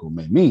that pinnacle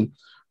may mean,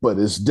 but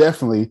it's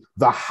definitely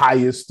the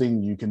highest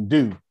thing you can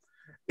do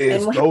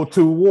is go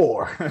to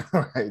war,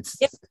 right?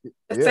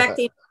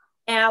 Affecting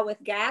now with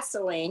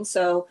gasoline.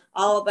 So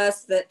all of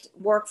us that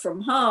work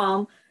from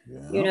home,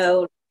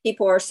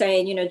 people are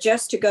saying,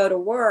 just to go to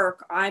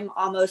work, I'm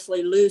almost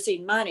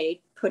losing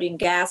money putting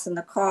gas in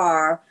the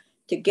car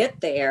to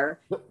get there.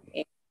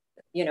 And,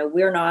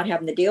 we're not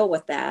having to deal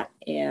with that.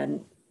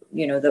 And,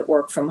 that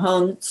work from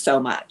home so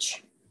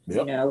much,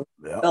 fill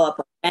up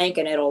a tank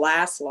and it'll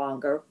last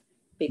longer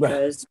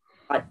because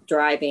we're not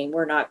driving,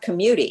 we're not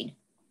commuting.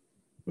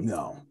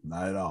 No,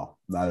 not at all.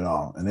 Not at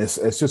all. And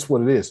it's just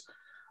what it is.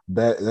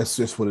 That's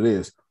just what it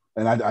is.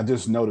 And I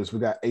just noticed we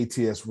got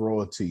ATS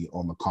Royalty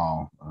on the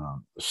call.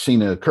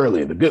 Sheena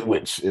Curley, the good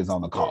witch, is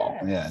on the call.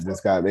 Yeah,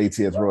 just got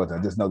ATS Royalty.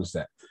 I just noticed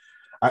that.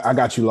 I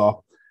got you,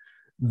 Law.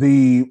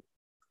 The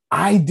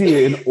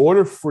idea, in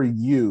order for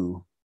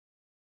you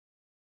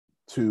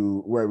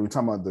to, where we're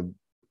talking about I'm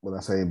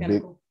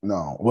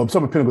talking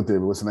about Pinnacle Theory,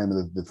 but what's the name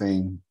of the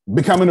thing?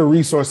 Becoming a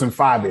resource in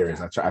 5 areas.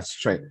 I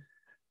try.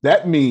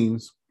 That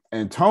means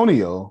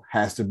Antonio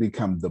has to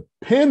become the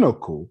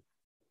pinnacle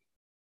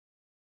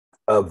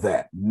of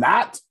that,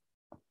 not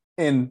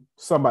in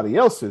somebody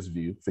else's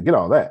view. Forget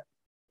all that,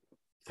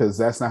 because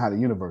that's not how the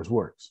universe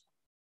works.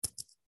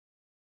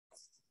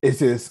 It's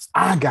just,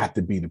 I got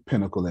to be the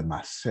pinnacle in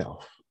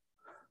myself.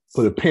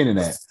 Put a pin in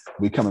that.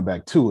 We coming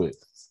back to it,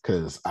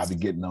 because I'll be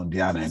getting on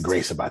Deanna and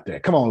Grace about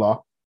that. Come on,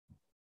 Law.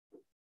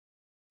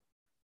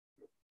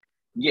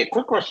 Yeah,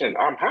 quick question.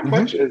 How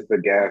much is the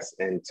gas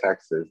in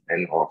Texas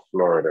and or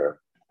Florida?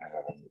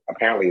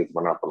 Apparently it's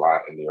went up a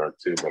lot in New York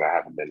too, but I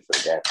haven't been to the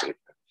gas station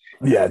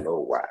in a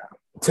little while.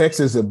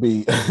 Texas would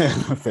be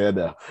fair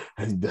enough.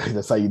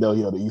 That's how you know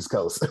you're on the East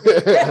Coast.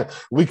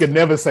 We could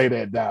never say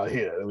that down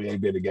here. We ain't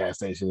been to the gas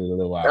station in a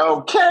little while.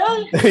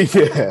 Okay.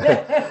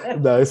 Yeah.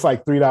 No, it's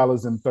like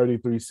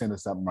 $3.33 or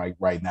something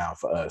right now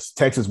for us.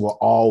 Texas will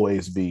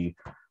always be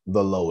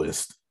the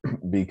lowest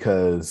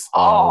because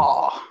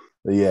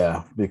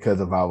because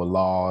of our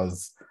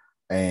laws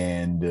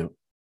and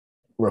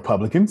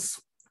Republicans.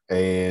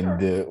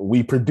 And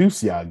we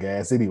produce y'all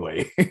gas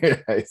anyway.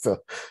 So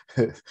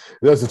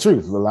that's the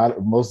truth.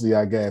 Most of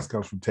y'all gas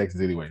comes from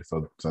Texas anyway.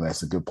 So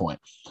that's a good point.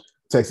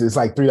 Texas is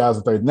like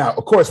 $3.30. Now,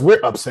 of course,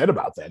 we're upset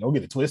about that. Don't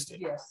get it twisted.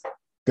 Yes.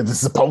 Because it's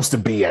supposed to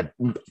be at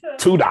 $2,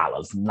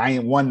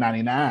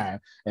 $1.99,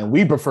 and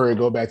we prefer to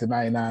go back to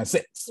 99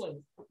 cents.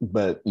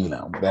 But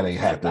that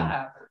ain't happening.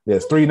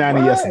 Yes,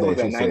 $3.90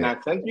 yesterday.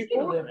 99 cents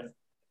before?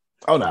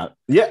 Oh no!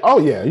 Yeah. Oh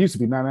yeah. It used to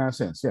be 99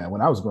 cents. Yeah, when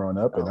I was growing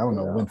up, and I don't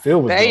know when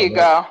Phil was. There you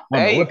go.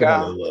 There you go. I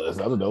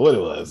don't know what it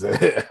was.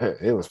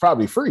 It was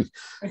probably free.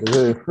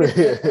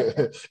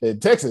 In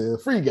Texas,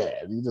 it's free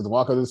gas. You just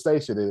walk on the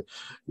station. And,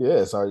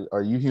 yes.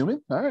 Are you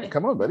human? All right,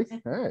 come on, buddy.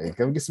 All right,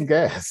 come get some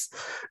gas.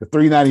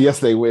 $3.90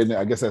 yesterday. When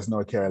I guess that's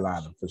North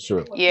Carolina for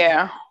sure.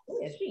 Yeah.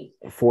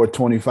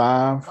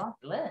 $4.25. God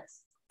bless.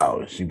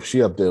 Oh,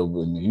 she up there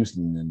in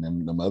Houston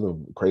and them other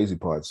crazy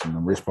parts and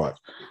them rich parts.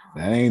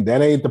 That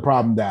ain't the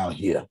problem down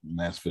here. And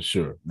that's for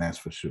sure. That's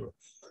for sure.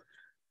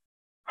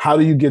 How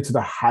do you get to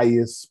the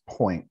highest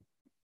point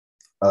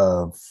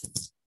of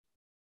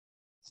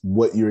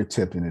what you're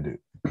attempting to do?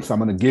 So I'm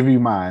going to give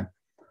you mine.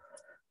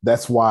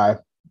 That's why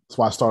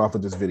I start off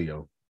with this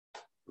video.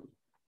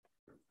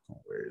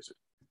 Where is it?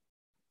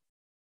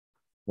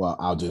 Well,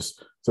 I'll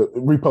just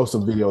repost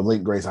the video,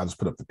 link Grace. I'll just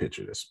put up the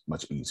picture. That's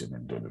much easier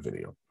than doing the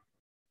video.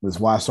 That's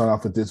why I start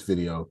off with this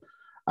video.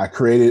 I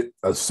created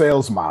a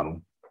sales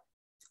model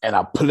and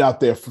I put it out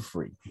there for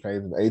free. Okay,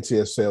 the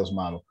ATS sales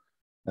model,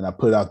 and I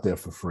put it out there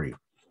for free.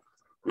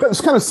 It's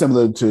kind of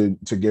similar to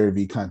Gary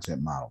Vee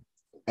content model.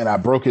 And I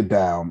broke it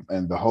down,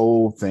 and the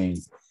whole thing,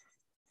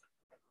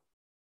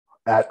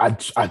 I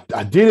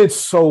did it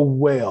so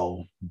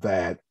well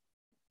that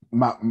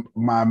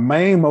my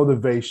main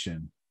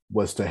motivation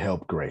was to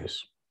help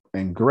Grace.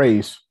 And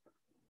Grace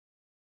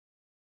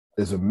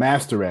is a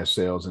master at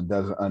sales and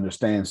doesn't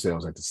understand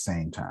sales at the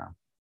same time.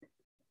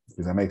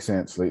 Does that make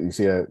sense? Like, you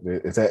see,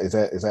 is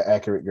that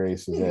accurate,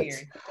 Grace? Is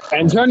that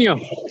Antonio?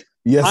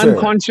 Yes, sir.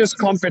 Unconscious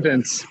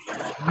competence.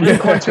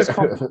 Unconscious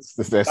competence.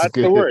 That's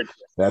the word.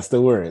 That's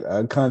the word.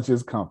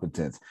 Unconscious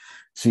competence.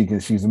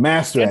 She's a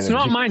master it's at it.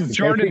 Not mine.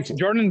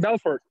 Jordan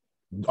Belfort.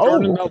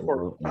 Jordan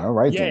Belfort. All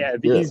right. Yeah,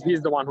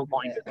 he's the one who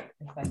coined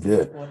it.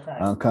 Good.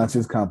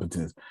 Unconscious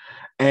competence.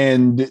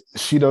 And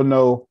she don't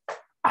know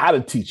how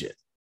to teach it.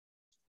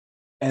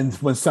 And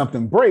when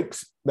something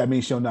breaks, that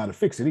means she'll know how to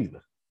fix it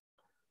either.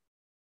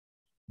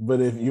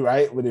 But if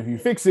you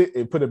fix it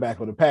and put it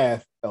back on the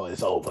path,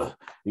 it's over.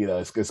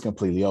 It's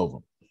completely over.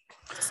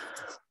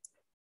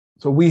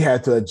 So we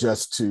had to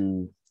adjust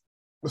to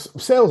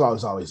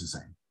sales. Always the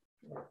same,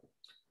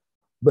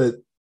 but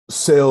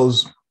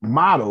sales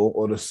model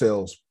or the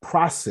sales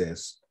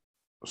process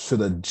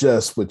should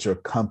adjust with your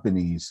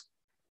company's.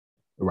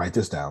 Write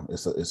this down.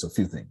 It's a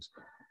few things.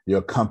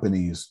 Your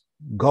company's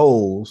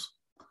goals,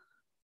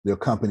 your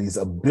company's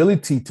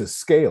ability to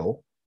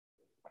scale,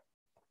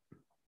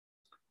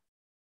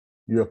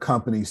 your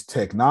company's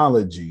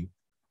technology,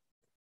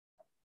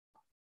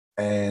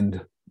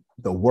 and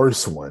the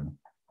worst one,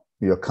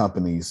 your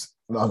company's,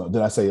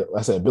 did I say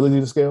ability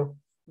to scale?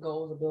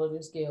 Goals, ability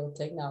to scale,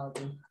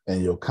 technology.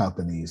 And your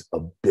company's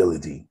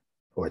ability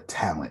or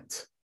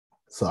talent.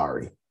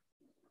 Sorry.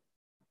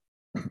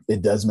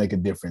 It does make a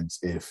difference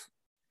if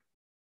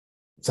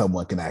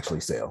someone can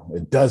actually sell.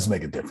 It does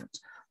make a difference.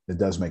 It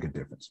does make a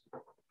difference.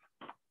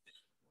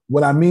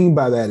 What I mean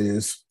by that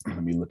is,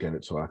 let me look at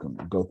it so I can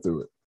go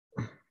through it.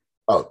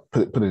 Oh,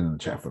 put it in the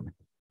chat for me.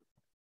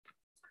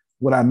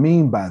 What I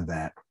mean by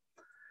that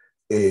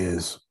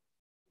is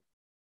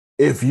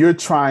if you're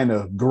trying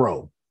to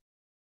grow,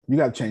 you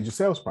got to change your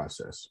sales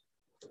process.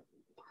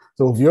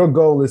 So if your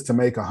goal is to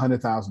make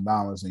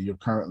 $100,000 and you're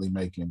currently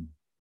making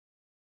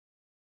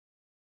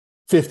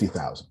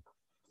 $50,000,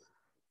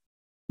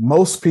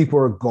 most people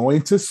are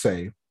going to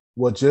say,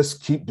 well,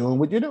 just keep doing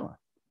what you're doing.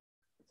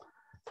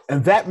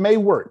 And that may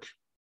work.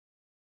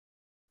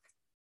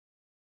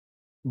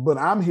 But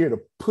I'm here to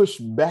push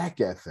back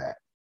at that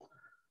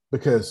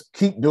because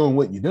keep doing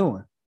what you're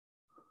doing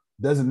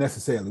doesn't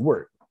necessarily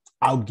work.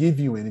 I'll give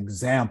you an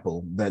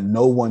example that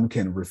no one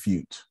can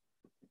refute.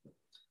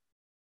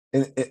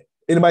 And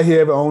anybody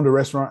here ever owned a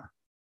restaurant?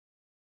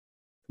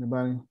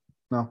 Anybody?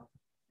 No?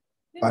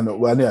 I know.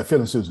 Well, yeah, Phil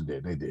and Susan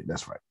did. They did.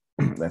 That's right.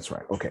 That's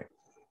right. Okay.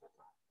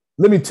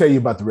 Let me tell you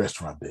about the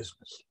restaurant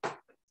business.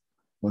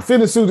 When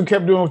Phil and Susan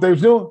kept doing what they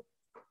was doing,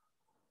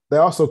 they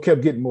also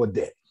kept getting more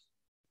debt.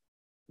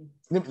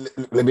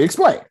 Let me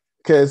explain.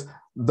 Because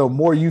the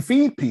more you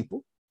feed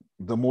people,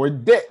 the more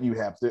debt you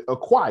have to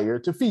acquire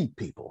to feed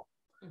people.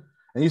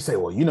 And you say,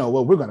 well, you know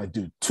what? We're going to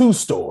do 2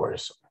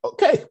 stores.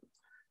 Okay.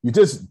 You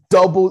just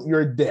doubled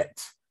your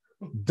debt,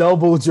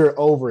 doubled your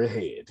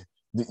overhead.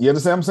 You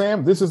understand what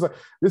I'm saying?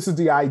 This is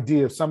the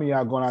idea of some of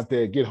y'all going out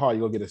there, get hard,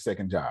 you're going to get a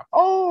second job.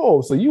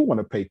 Oh, so you want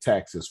to pay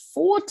taxes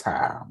 4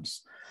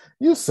 times.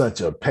 You're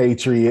such a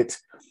patriot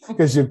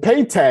because you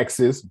pay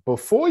taxes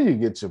before you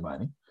get your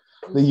money.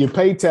 Then you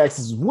pay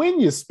taxes when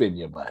you spend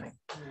your money.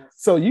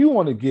 So you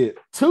want to get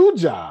 2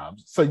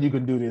 jobs so you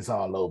can do this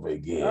all over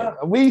again.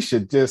 We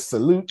should just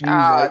salute you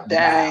right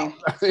now.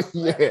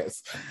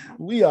 Yes,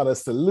 we ought to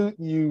salute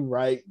you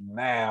right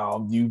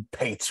now, you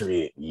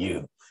patriot,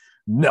 you.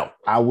 No,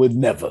 I would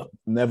never,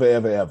 ever,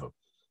 ever.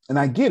 And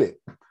I get it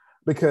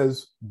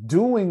because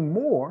doing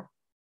more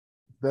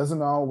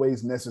doesn't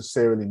always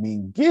necessarily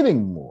mean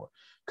getting more.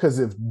 Because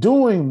if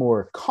doing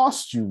more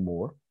costs you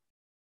more,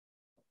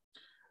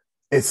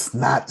 it's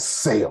not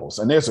sales.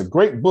 And there's a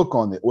great book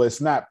on it. Well, it's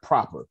not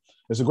proper.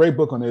 There's a great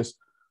book on this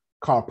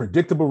called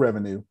Predictable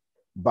Revenue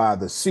by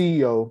the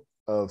CEO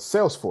of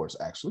Salesforce,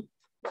 actually.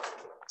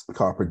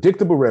 Called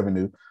Predictable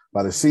Revenue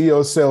by the CEO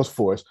of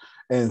Salesforce.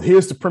 And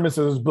here's the premise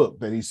of this book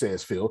that he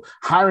says, Phil,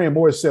 hiring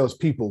more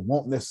salespeople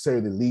won't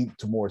necessarily lead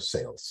to more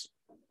sales.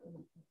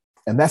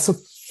 And that's a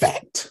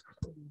fact.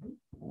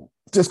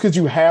 Just because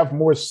you have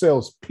more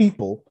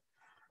salespeople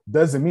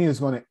doesn't mean it's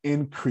going to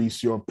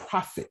increase your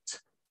profit.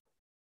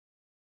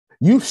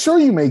 You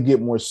may get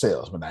more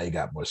sales, but now you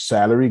got more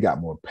salary, got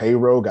more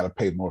payroll, got to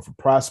pay more for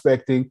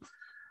prospecting,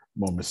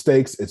 more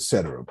mistakes,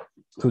 etc.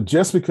 So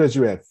just because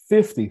you're at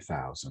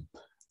 50,000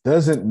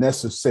 doesn't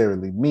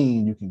necessarily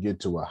mean you can get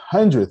to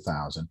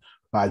 100,000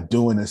 by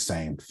doing the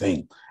same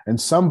thing.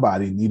 And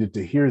somebody needed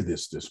to hear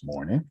this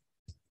morning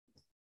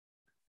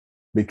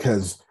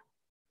because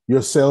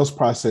your sales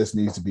process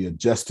needs to be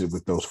adjusted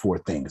with those 4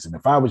 things. And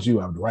if I was you,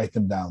 I would write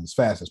them down as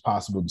fast as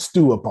possible and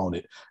stew upon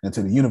it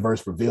until the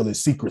universe reveals its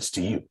secrets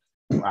to you.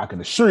 I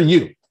can assure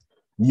you,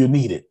 you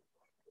need it.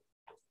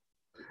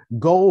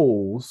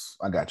 Goals,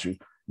 I got you.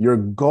 Your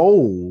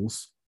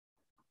goals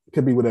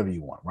could be whatever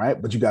you want,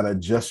 right? But you got to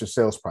adjust your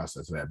sales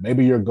process to that.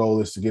 Maybe your goal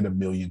is to get 1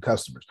 million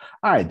customers.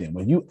 All right, then,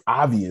 well, you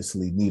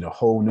obviously need a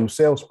whole new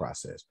sales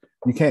process.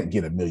 You can't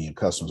get 1 million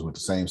customers with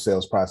the same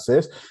sales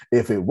process.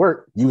 If it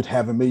worked, you would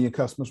have 1 million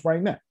customers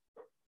right now.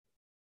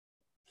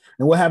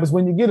 And what happens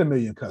when you get 1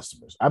 million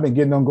customers? I've been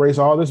getting on Grace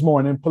all this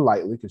morning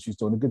politely because she's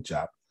doing a good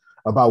job.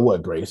 About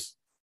what, Grace?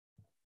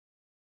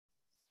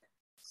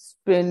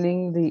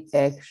 Spending the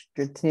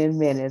extra 10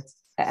 minutes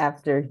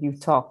after you've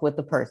talked with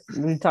the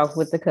person, you talk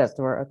with the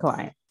customer or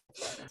client?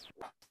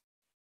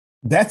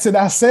 That's in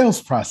our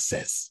sales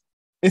process.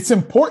 It's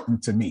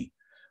important to me.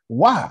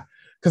 Why?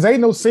 Because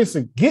ain't no sense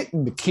in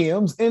getting the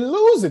Kims and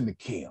losing the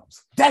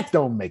Kims. That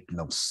don't make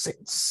no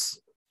sense.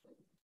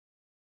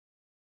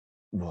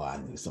 Well, I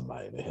need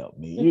somebody to help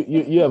me.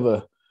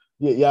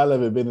 Y'all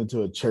ever been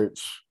into a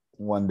church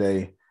one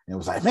day and it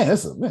was like, man,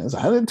 it's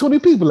 120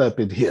 people up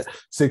in here.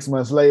 6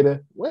 months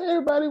later, where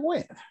everybody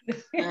went?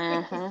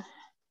 Uh-huh.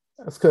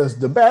 That's because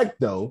the back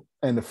door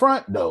and the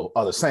front door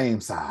are the same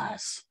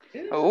size.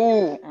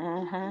 Oh.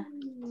 Uh-huh.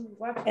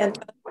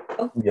 And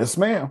Yes,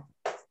 ma'am.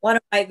 one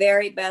of my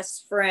very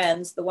best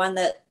friends, the one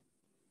that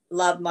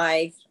loved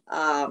my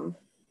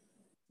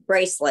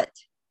bracelet,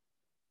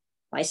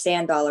 my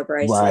sand dollar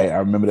bracelet. Right, I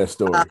remember that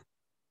story.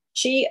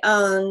 She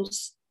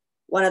owns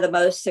one of the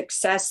most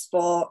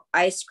successful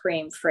ice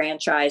cream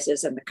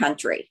franchises in the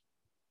country.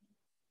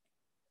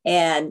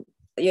 And,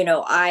 you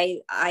know,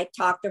 I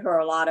talked to her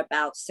a lot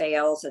about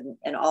sales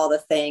and all the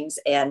things.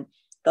 And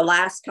the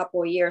last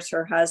couple of years,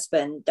 her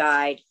husband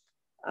died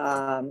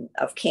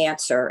of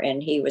cancer,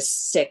 and he was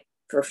sick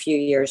for a few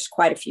years,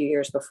 quite a few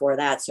years before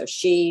that. So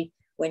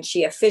when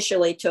she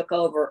officially took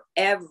over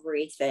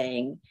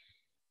everything,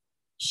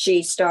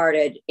 she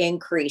started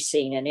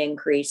increasing and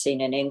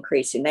increasing and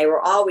increasing. They were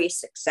always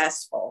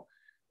successful,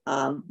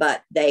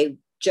 but they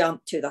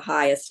jumped to the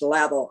highest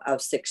level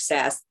of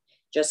success.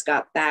 Just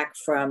got back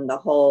from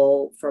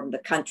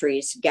the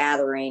country's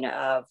gathering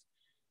of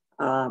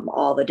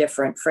all the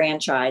different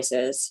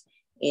franchises.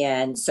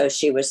 And so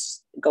she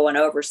was going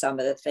over some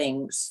of the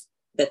things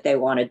that they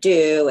want to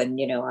do. And,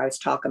 you know, I was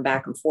talking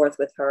back and forth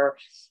with her.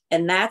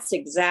 And that's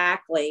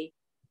exactly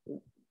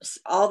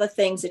all the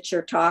things that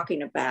you're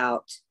talking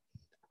about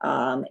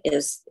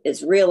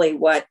is really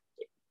what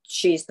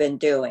she's been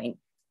doing.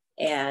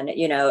 And,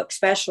 you know,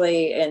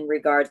 especially in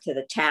regard to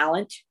the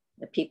talent,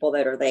 the people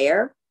that are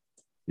there.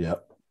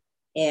 Yep.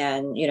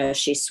 And, you know,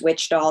 she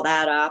switched all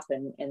that up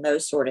and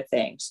those sort of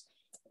things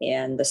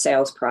in the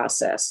sales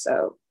process.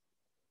 So,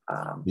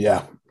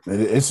 yeah,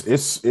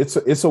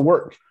 it's a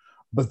work.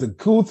 But the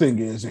cool thing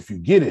is, if you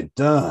get it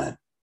done,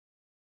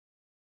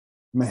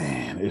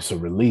 man, it's a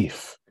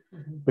relief.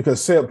 Mm-hmm.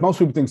 Because most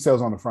people think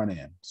sales on the front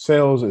end.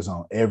 Sales is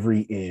on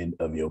every end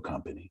of your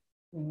company.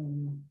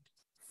 Mm-hmm.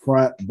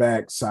 Front,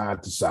 back,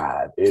 side to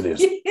side. It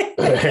is.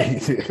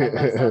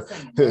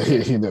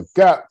 You know,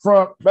 got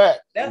front, back.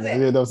 That's it. You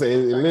know what I'm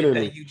saying? It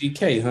literally.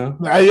 UGK, huh?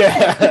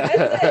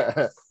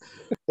 Yeah.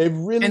 It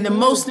really. And the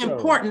most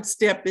important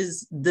step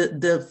is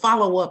the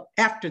follow up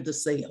after the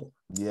sale.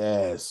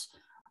 Yes.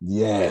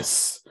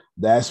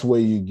 That's where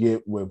you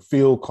get what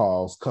Phil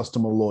calls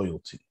customer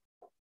loyalty.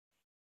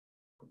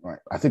 Right.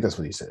 I think that's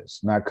what he says,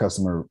 not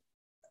customer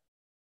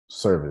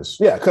service.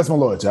 Yeah, customer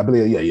loyalty. I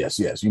believe. Yeah,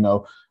 yes. You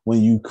know,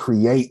 when you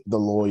create the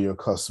loyal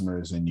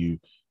customers and you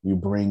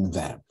bring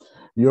them,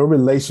 your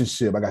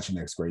relationship. I got you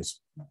next, Grace.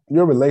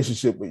 Your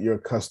relationship with your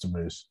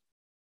customers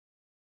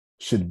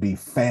should be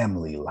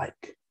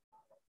family-like,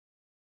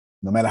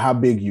 no matter how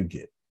big you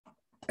get.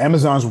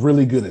 Amazon's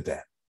really good at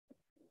that.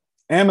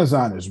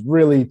 Amazon is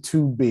really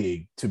too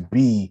big to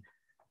be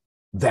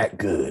that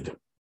good.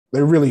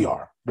 They really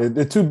are.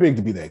 They're too big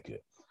to be that good.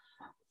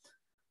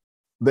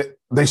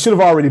 They should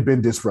have already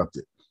been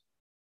disrupted.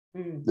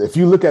 If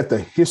you look at the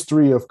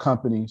history of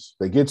companies,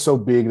 they get so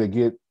big, they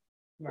get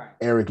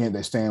arrogant,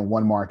 they stay in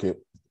one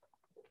market.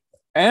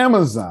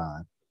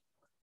 Amazon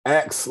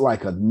acts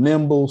like a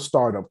nimble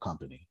startup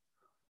company.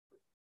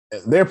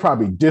 They're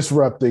probably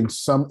disrupting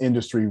some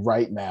industry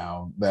right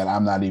now that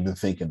I'm not even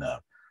thinking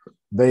of.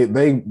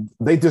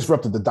 They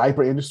disrupted the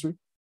diaper industry.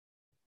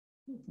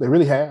 They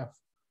really have.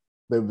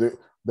 They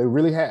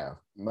really have.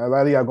 A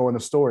lot of y'all go in the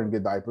store and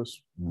get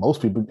diapers.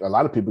 A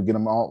lot of people get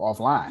them all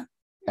offline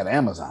at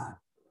Amazon.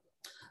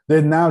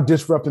 They're now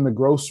disrupting the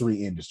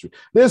grocery industry.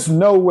 There's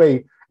no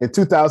way in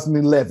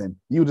 2011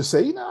 you would have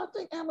said, you know, I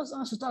think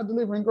Amazon should start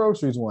delivering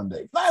groceries one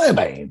day.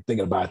 They ain't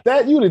thinking about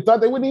that. You would have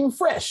thought they weren't even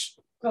fresh.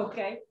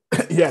 Okay.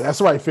 Yeah,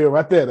 that's right, Phil,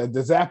 right there.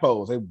 The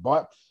Zappos,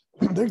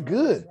 they're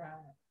good.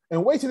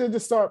 And wait till they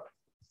just start.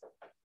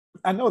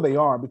 I know they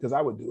are because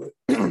I would do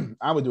it.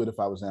 I would do it if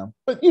I was them.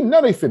 But you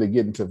know they finna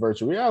get into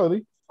virtual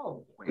reality.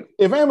 Oh, wait.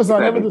 If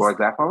Amazon ever Amazon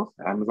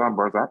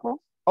bought Zappos?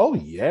 Oh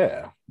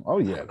yeah. Oh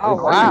yeah. Oh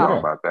wow. wow. I know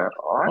about that.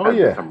 I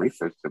did some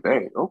research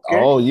today. Okay.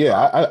 Oh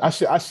yeah.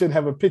 I should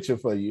have a picture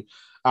for you.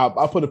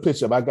 I'll put a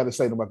picture up. I got to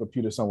save it on my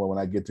computer somewhere when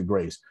I get to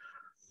Grace.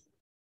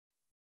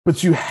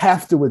 But you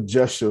have to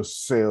adjust your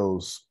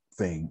sales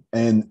thing.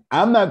 And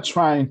I'm not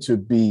trying to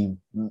be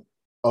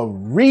a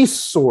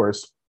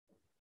resource.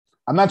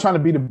 I'm not trying to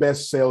be the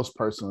best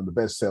salesperson or the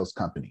best sales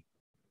company.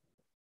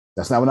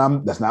 That's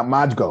not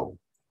my goal.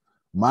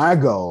 My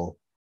goal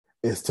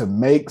is to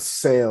make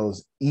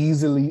sales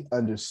easily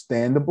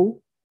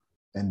understandable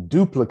and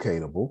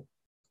duplicatable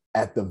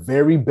at the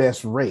very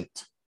best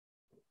rate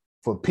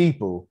for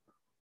people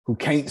who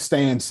can't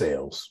stand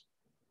sales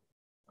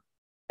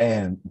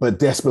but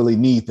desperately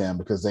need them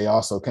because they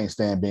also can't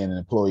stand being an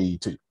employee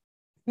too.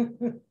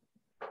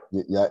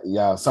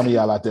 Y'all, some of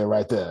y'all out there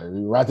right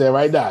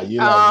now. You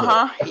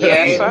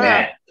Yes,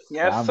 sir.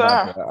 Yes,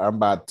 sir. I'm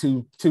about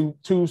two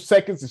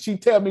seconds, and she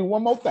tell me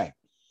one more thing.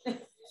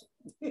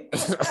 Yeah,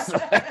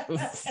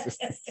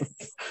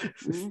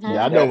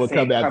 I know what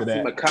comes after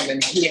that. Coming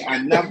here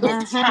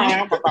another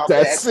time about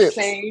That's that it.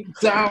 same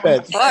dumb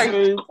That's thing.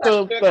 I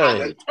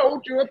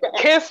told you about.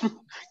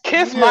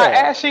 Kiss my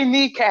ashy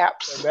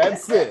kneecaps.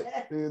 That's it.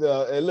 You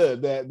know, and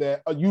look,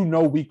 that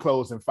we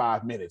close in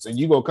 5 minutes, and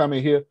you gonna come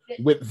in here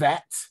with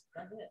that.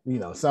 You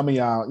know, some of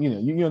y'all,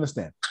 you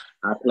understand.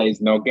 I plays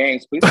no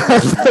games, please.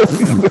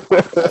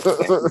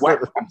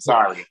 What? I'm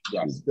sorry.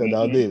 Yes. I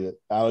don't need it.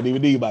 I don't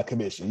even need my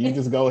commission. You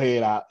just go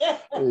ahead out.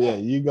 Yeah,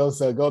 you go.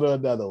 So go to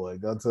another one.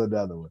 Go to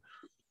another one.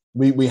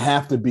 We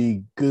have to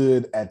be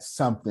good at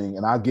something,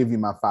 and I'll give you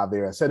my 5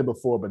 areas. I said it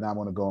before, but now I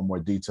want to go in more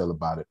detail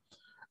about it.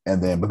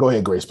 But go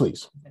ahead, Grace,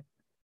 please.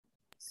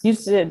 You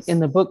said in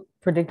the book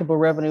Predictable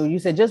Revenue, you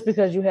said just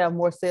because you have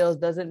more sales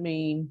doesn't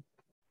mean.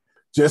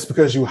 Just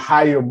because you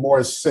hire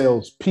more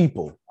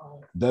salespeople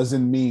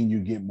doesn't mean you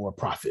get more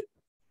profit.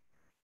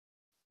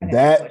 You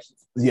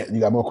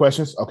got more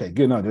questions? Okay,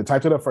 good. No,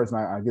 type it up first, and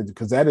I get it,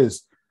 because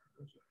that's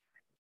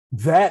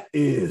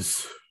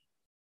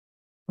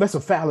a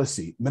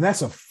fallacy. But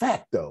that's a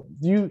fact, though.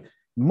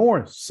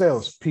 More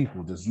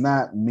salespeople does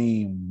not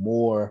mean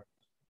more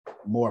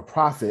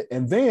profit,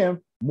 and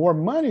then more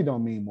money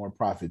don't mean more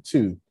profit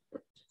too.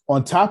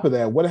 On top of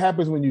that, what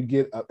happens when you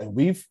get up?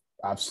 And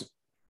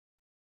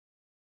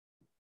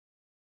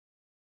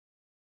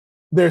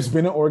there's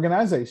been an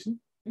organization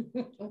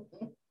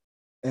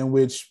in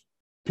which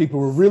people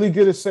were really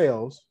good at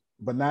sales,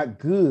 but not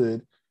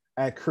good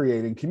at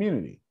creating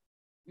community.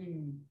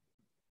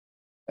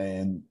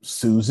 And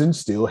Susan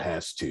still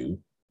has to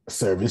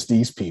service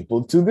these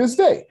people to this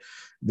day.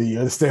 Do you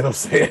understand what I'm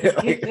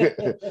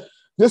saying?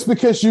 Just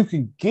because you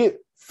can get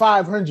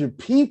 500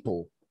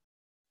 people,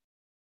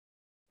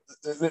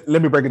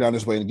 let me break it down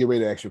this way and get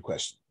ready to ask you a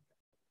question.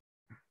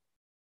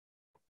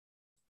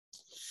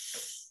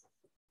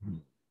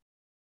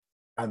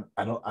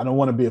 I don't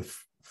want to be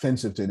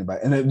offensive to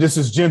anybody, and this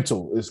is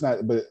gentle. It's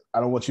not, but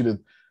I don't want you to.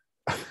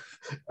 I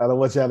don't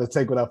want y'all to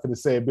take what I'm going to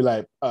say and be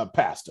like,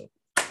 Pastor.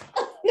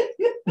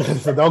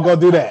 So don't go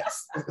do that.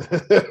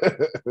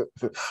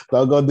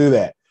 Don't go do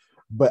that.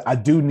 But I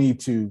do need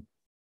to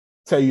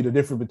tell you the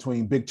difference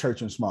between big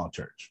church and small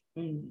church.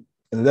 And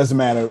it doesn't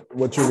matter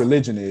what your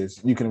religion is.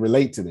 You can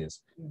relate to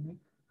this.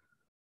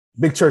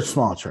 Big church,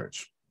 small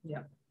church.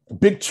 Yeah.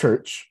 Big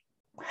church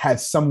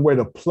has somewhere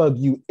to plug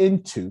you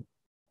into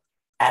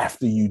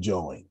after you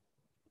join.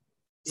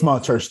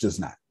 Small church does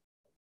not.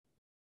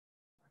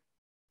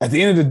 At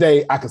the end of the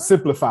day, I can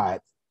simplify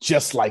it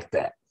just like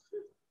that.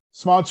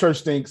 Small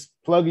church thinks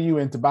plugging you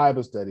into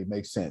Bible study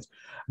makes sense,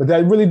 but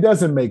that really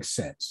doesn't make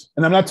sense.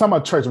 And I'm not talking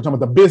about church. I'm talking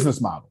about the business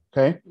model.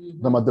 Okay.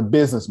 I'm talking about the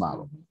business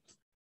model.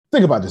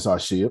 Think about this,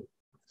 Arshia.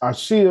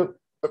 Let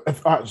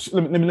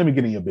me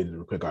get in your business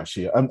real quick,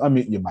 Arshia. I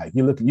mean, your mic.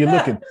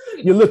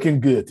 You're looking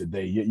good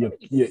today.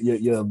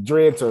 Your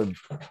dreads are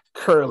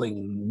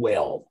curling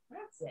well.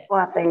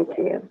 Well, thank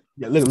you.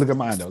 Yeah, look at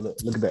mine though.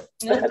 Look at that.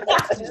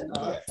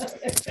 All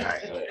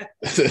right.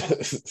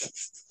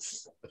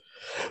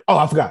 Oh,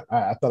 I forgot.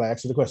 I thought I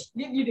asked you the question.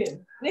 You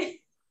did.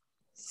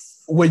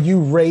 Were you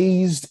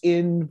raised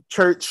in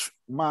church,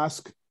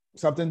 mosque,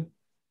 something?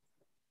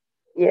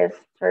 Yes,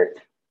 church.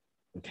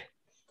 Okay.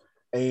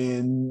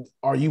 And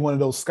are you one of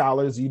those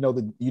scholars? You know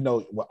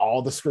what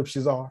all the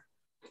scriptures are?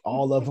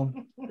 All of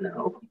them?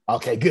 No.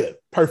 Okay, good.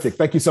 Perfect.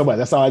 Thank you so much.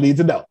 That's all I need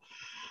to know.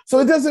 So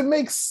it doesn't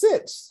make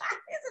sense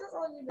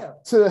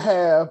to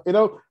have,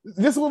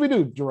 this is what we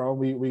do, Jerome.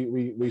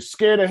 We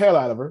scare the hell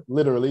out of her,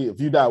 literally. If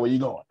you die, where you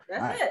going?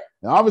 That's it.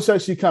 Now, all of a sudden,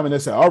 she come in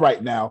and say, all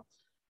right, now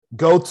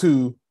go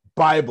to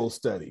Bible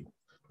study,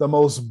 the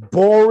most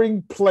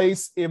boring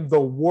place in the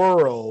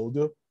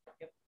world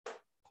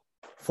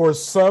for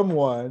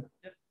someone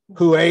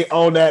who ain't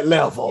on that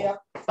level.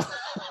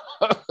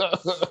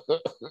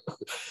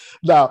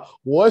 Now,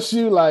 once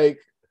you like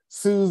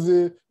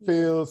Susan,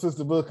 Phil,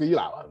 Sister Booker, you're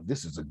like, oh,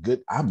 this is a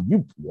good,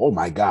 oh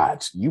my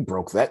God, you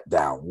broke that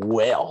down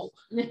well.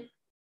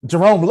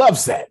 Jerome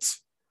loves that.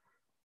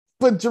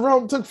 But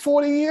Jerome took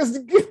 40 years to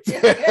get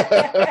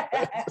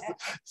there.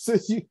 So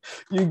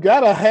you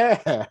gotta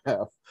have,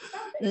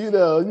 you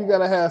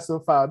gotta have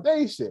some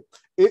foundation.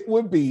 It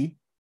would be,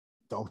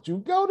 don't you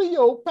go to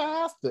your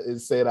pastor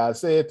and say I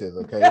said this,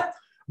 okay?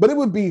 But it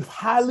would be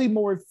highly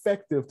more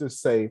effective to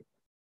say,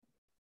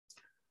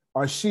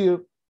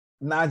 Arshia,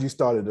 Naji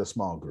started a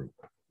small group.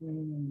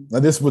 Now,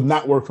 this would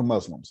not work for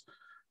Muslims.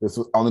 This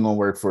was only going to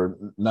work for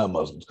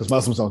non-Muslims because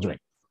Muslims don't drink.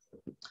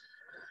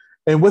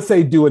 And what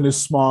they do in this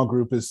small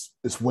group is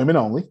it's women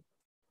only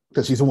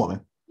because she's a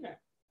woman. Yeah.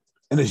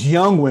 And it's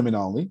young women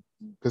only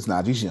because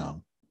Naji's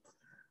young.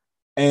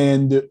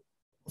 And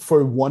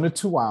for 1 or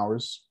 2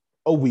 hours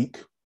a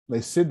week, they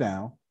sit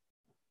down,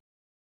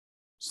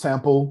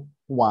 sample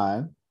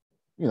wine.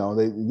 They get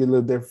a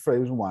little different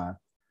flavors of wine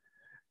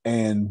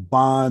and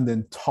bond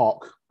and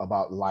talk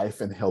about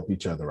life and help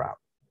each other out.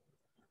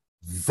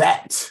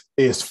 That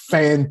is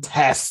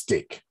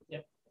fantastic.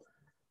 Yep.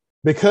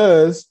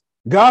 Because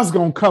God's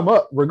going to come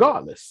up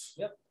regardless.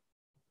 Yep.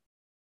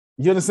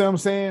 You understand what I'm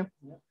saying?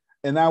 Yep.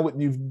 And now what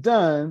you've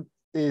done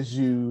is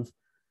you've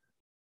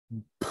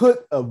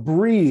put a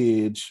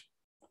bridge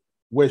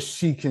where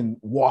she can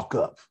walk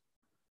up.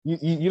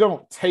 You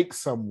don't take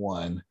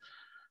someone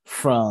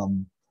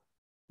from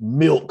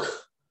milk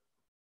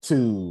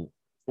to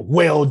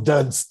well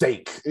done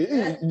steak.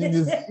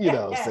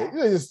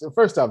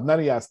 First off, none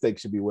of y'all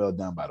steaks should be well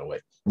done, by the way.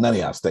 None of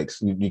y'all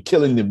steaks. You're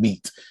killing the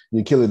meat.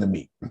 You're killing the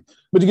meat.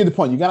 But you get the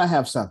point. You got to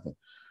have something.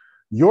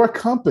 Your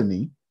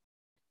company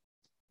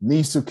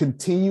needs to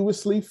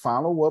continuously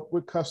follow up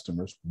with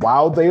customers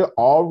while they're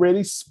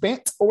already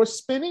spent or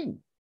spinning,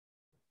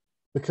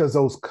 because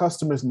those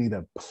customers need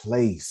a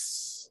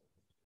place.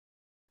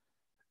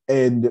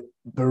 And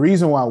the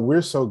reason why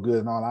we're so good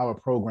and all our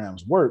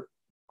programs work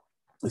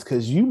is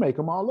because you make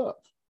them all up.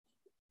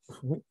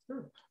 I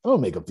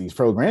don't make up these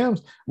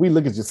programs. We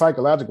look at your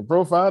psychological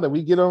profile that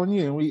we get on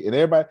you, and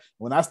everybody,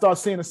 when I start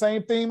seeing the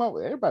same theme,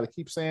 everybody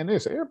keeps saying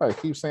this. Everybody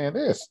keeps saying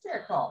this.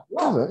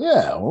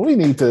 Yeah, well, we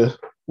need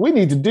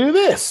to do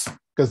this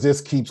because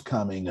this keeps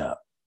coming up.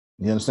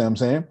 You understand what I'm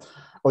saying?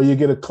 Or you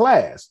get a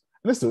class.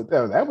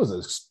 That was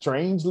a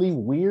strangely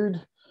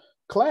weird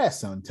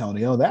class,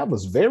 Antonio. That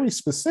was very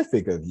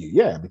specific of you.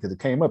 Yeah, because it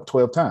came up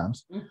 12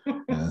 times.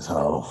 And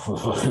so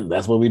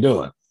that's what we're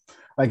doing.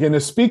 Like in the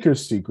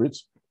Speaker's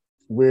Secrets,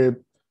 where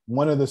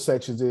one of the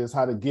sections is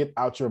how to get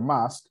out your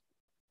mosque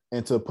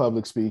into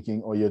public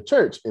speaking or your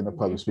church into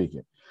public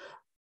speaking.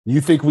 You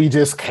think we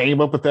just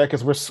came up with that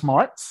because we're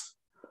smarts?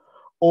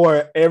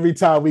 Or every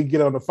time we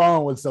get on the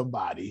phone with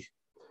somebody,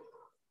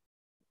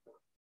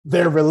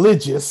 they're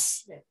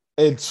religious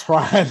and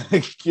trying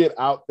to get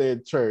out their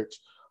church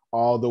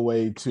all the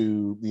way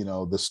to,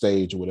 the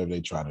stage or whatever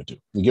they're trying to do.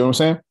 You get what I'm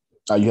saying?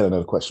 You had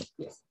another question.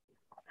 Yes.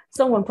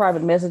 Someone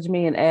private messaged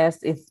me and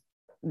asked if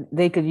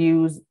they could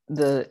use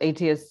the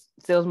ATS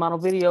sales model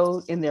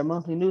video in their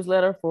monthly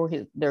newsletter for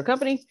their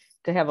company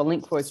to have a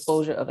link for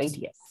exposure of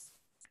ATS.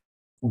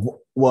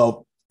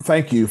 Well,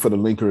 thank you for the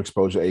link or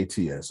exposure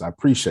ATS. I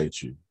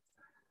appreciate you.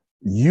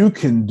 You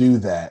can do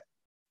that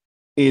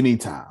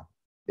anytime.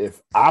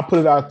 If I put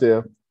it out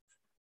there,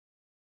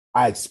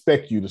 I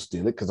expect you to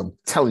steal it because I'm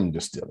telling you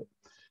to steal it.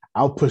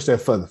 I'll push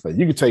that further for you.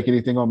 You can take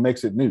anything on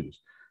Mexit News.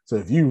 So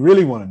if you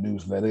really want a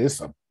newsletter,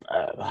 it's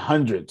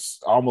hundreds,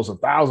 almost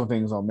 1,000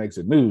 things on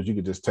Mexit News you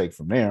could just take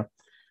from there.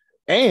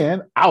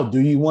 And I'll do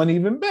you one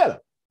even better.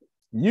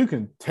 You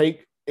can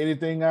take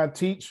anything I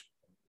teach,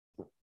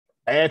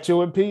 add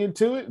your opinion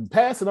to it, and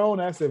pass it on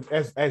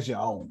as your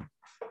own.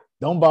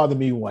 Don't bother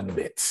me one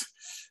bit.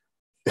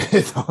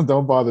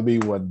 Don't bother me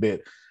one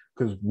bit,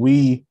 because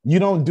you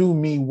don't do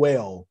me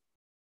well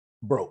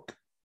broke.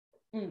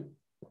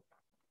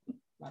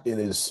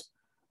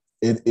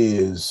 It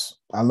is,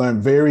 I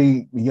learned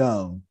very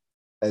young,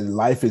 and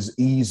life is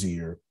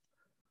easier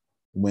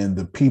when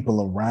the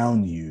people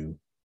around you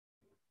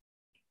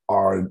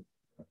are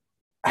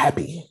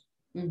happy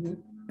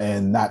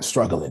and not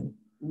struggling.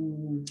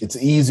 It's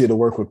easier to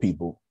work with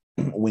people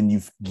when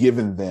you've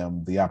given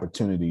them the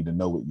opportunity to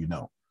know what you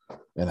know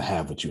and to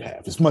have what you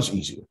have. It's much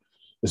easier.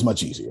 It's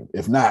much easier.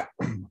 If not,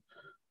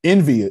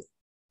 envy,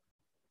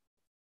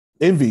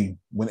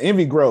 when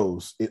envy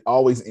grows, it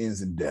always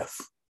ends in death.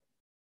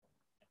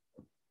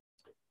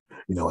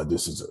 You know what?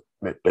 This is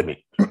let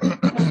me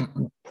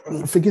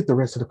forget the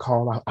rest of the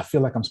call. I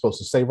feel like I'm supposed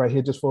to stay right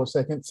here just for a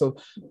second. So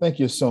thank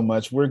you so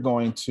much. We're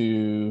going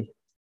to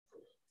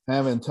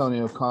have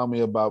Antonio call me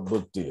about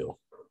book deal.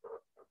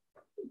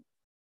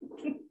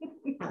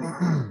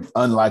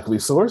 Unlikely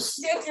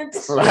source.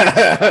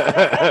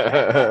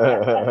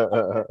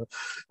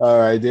 All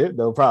right, dude.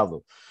 No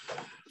problem.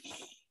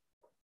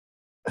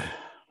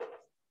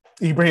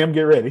 Ibrahim,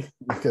 get ready,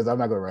 because I'm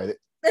not going to write it.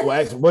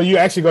 Well, you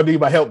actually going to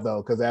need my help,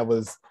 though, because that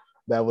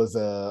was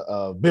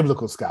a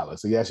biblical scholar.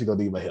 So you actually going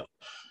to need my help.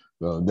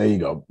 So there you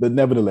go. But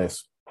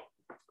nevertheless,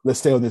 let's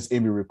stay on this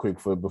envy real quick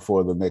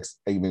before the next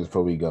 8 minutes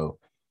before we go.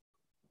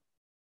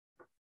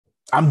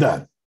 I'm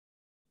done.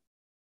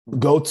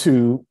 Go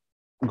to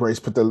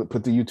Grace, put the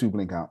YouTube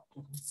link out.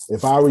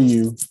 If I were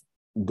you,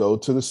 go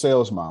to the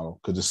sales model,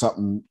 because it's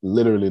something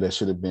literally that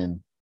should have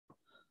been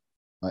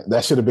an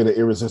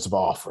irresistible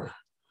offer.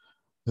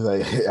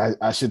 Like,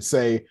 I should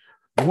say,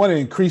 you want to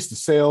increase the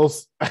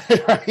sales,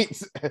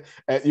 right,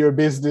 at your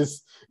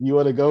business. You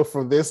want to go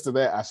from this to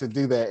that. I should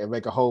do that and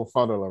make a whole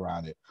funnel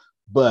around it.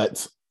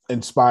 But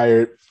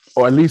inspired,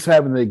 or at least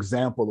having an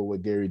example of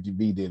what Gary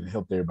V did and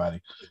helped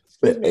everybody.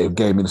 It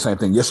gave me the same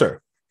thing. Yes, sir.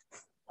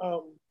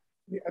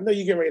 I know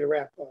you're getting ready to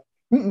wrap up.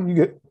 You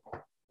good.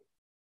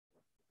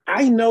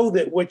 I know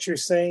that what you're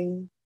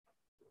saying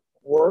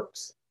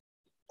works.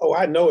 Oh,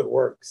 I know it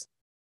works.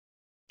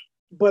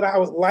 But I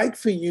would like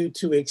for you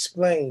to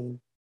explain,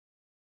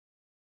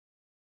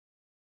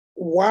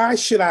 why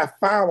should I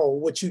follow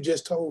what you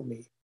just told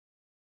me?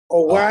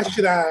 Or why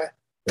should I?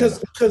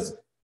 Because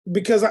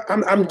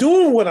I'm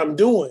doing what I'm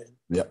doing.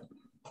 Yep.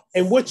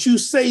 And what you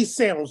say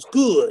sounds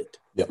good.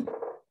 Yep.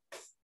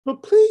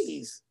 But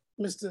please,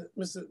 Mr.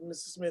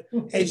 Smith,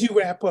 as you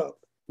wrap up.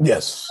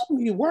 Yes.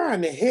 Where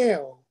in the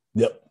hell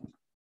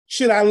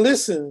should I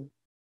listen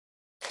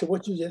to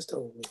what you just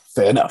told me?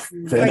 Fair enough.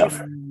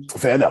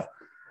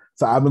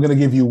 So I'm going to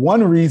give you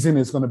one reason.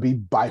 It's going to be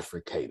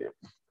bifurcated.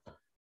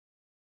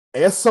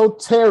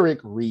 Esoteric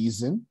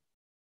reason,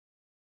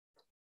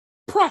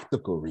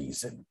 practical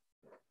reason.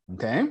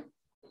 Okay?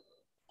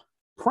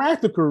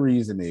 Practical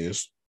reason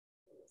is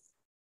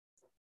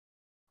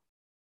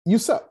you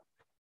suck.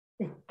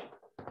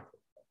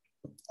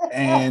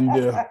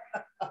 And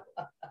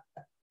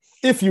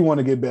if you want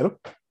to get better,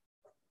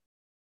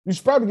 you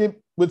should probably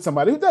get with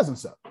somebody who doesn't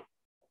suck.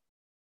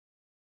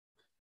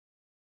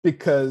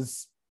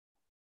 Because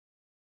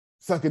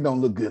sucking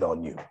don't look good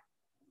on you. At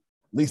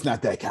least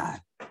not that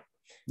kind.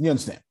 You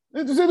understand?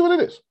 This is what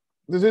it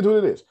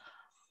is.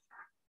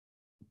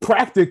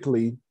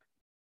 Practically,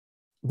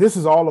 this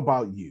is all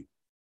about you.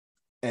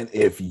 And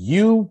if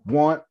you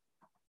want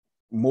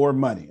more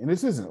money, and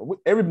this isn't,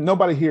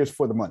 nobody here is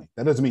for the money.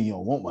 That doesn't mean you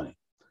don't want money.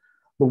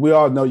 But we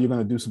all know you're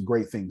going to do some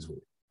great things with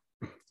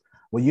it.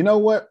 Well, you know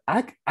what?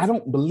 I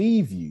don't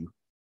believe you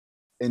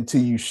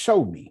until you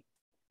show me.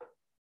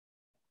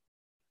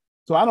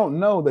 So I don't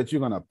know that you're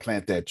going to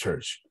plant that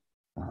church,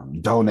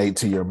 donate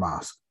to your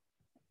mosque,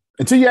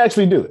 until you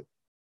actually do it.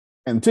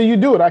 And until you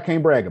do it, I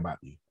can't brag about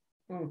you.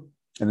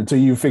 And until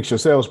you fix your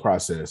sales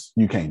process,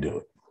 you can't do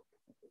it.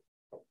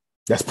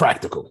 That's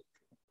practical.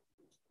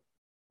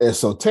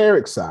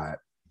 Esoteric side,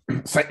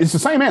 it's the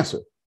same answer.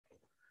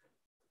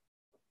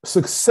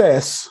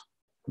 Success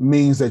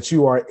means that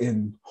you are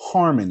in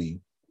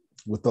harmony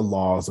with the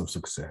laws of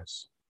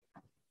success.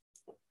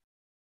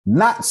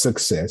 Not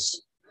success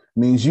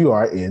means you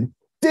are in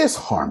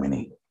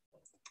disharmony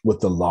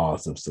with the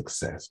laws of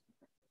success.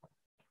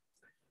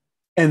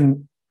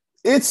 And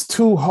it's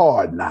too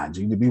hard,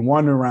 Najee, to be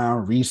wandering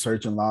around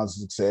researching laws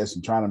of success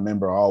and trying to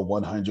remember all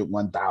 100,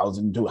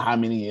 1,000, how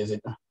many is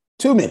it?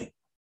 Too many.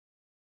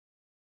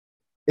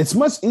 It's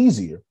much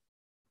easier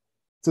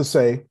to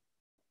say,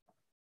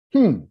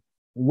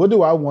 what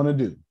do I want to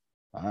do?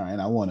 All right,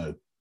 I want to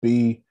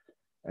be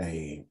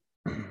a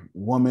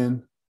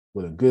woman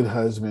with a good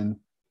husband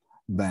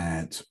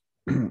that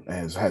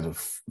has had a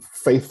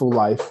faithful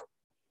life,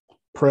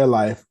 prayer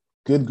life,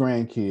 good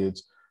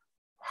grandkids,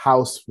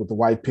 house with the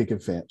white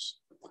picket fence,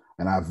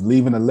 and I'm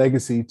leaving a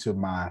legacy to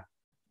my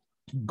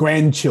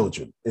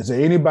grandchildren. Is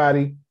there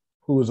anybody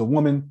who is a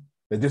woman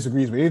that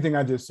disagrees with anything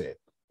I just said?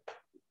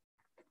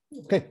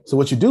 Okay, so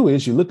what you do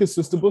is you look at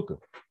Sister Booker.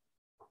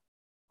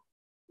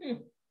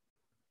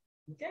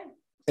 Okay.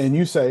 And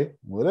you say,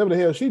 whatever the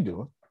hell she's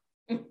doing,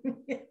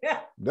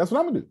 that's what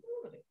I'm gonna do.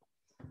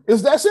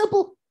 It's that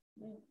simple.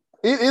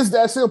 It is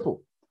that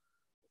simple.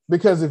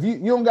 Because if you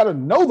don't got to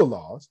know the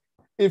laws,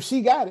 if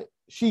she got it,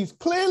 she's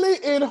clearly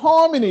in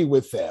harmony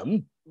with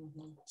them.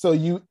 So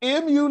you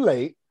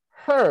emulate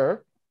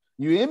her,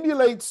 you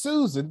emulate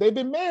Susan. They've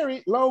been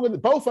married longer,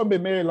 both of them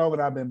been married longer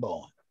than I've been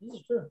born. This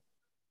is true.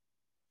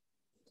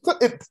 So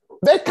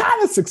they're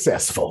kind of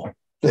successful.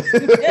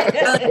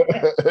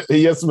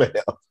 Yes, ma'am.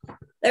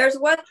 There's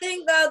one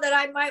thing, though, that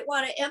I might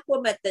want to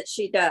implement that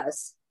she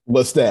does.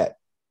 What's that?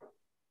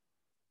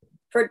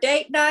 For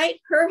date night,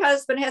 her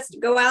husband has to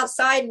go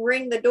outside and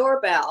ring the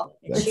doorbell.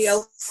 And she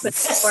opens the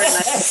door.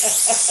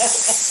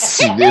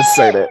 She did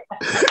say that.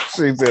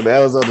 She said that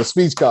was on the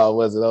speech call,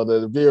 was it? On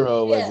the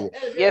bureau, was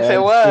it? Yes,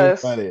 it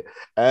was. Funny.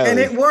 And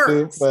it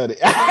worked. Funny.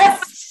 Oh,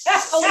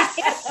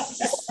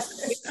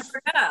 you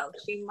never know.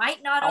 She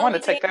might not. I want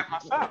to take that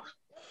myself.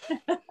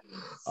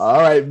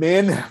 All right,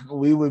 men,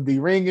 we would be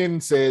ringing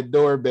said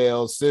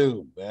doorbell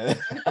soon.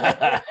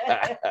 That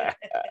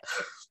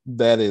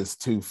is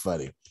too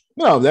funny.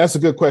 No, that's a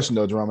good question,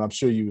 though, Jerome. I'm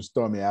sure you was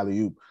throwing me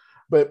alley-oop.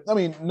 But, I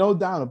mean, no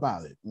doubt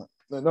about it.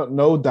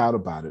 No doubt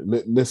about it.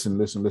 Listen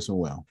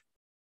well.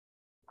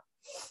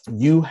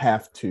 You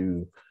have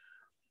to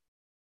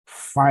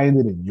find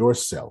it in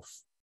yourself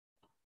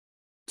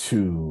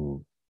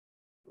to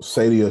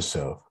say to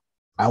yourself,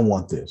 I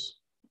want this.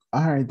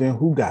 All right, then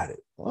who got it?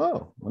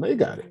 Oh, well, they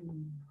got it.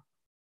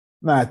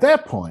 Now, at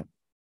that point,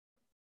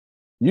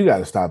 you got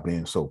to stop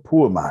being so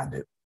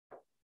poor-minded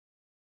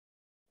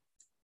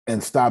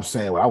and stop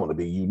saying, well, I want to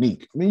be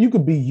unique. I mean, you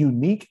could be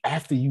unique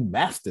after you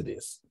master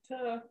this.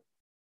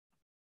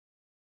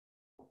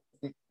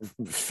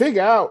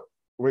 Figure out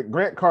what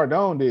Grant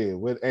Cardone did,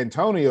 what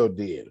Antonio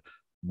did.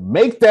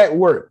 Make that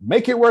work.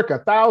 Make it work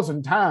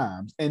 1,000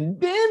 times and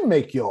then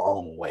make your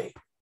own way.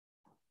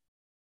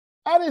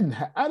 I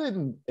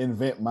didn't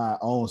invent my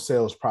own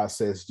sales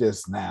process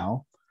just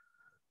now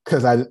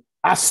because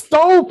I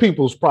stole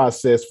people's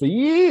process for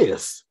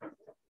years.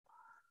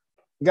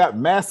 Got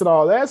mastered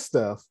all that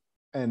stuff.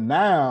 And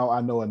now I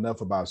know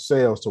enough about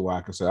sales to where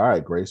I can say, all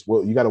right, Grace,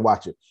 well, you got to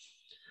watch it.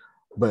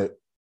 But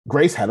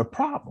Grace had a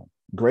problem.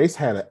 Grace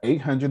had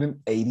an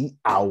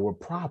 880-hour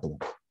problem.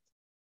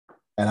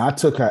 And I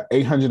took her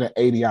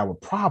 880-hour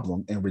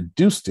problem and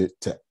reduced it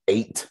to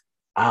 8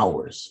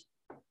 hours.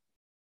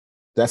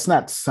 That's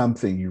not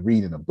something you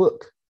read in a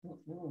book.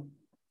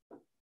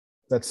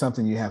 That's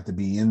something you have to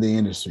be in the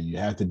industry. You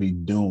have to be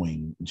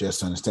doing just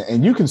to understand.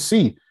 And you can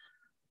see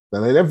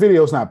that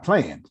video is not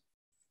planned.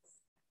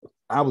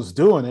 I was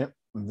doing it.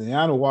 When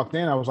Deanna walked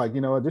in, I was like,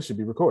 you know what? This should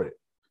be recorded.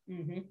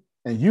 Mm-hmm.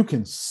 And you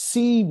can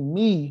see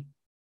me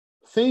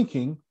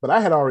thinking, but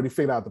I had already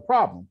figured out the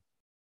problem.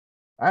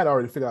 I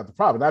already figured out the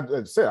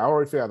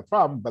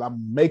problem, but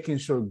I'm making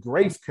sure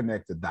Grace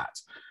connect the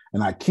dots.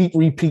 And I keep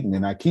repeating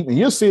and and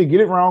you'll see it,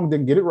 get it wrong,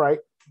 then get it right.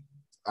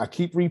 I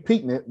keep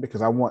repeating it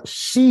because I want,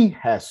 she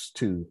has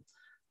to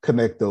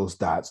connect those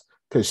dots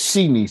because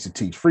she needs to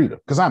teach Frida,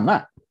 because I'm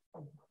not.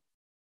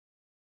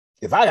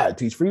 If I got to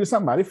teach Frida,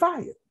 somebody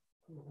fired.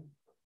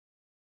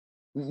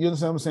 You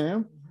understand what I'm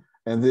saying?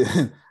 And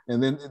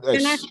then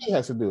she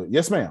has to do it.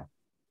 Yes, ma'am.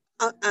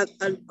 I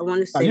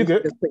want to say this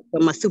real quick,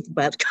 but my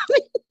supervisor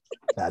coming.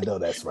 I know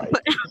that's right.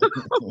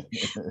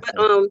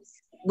 but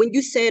when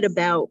you said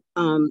about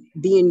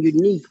being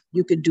unique,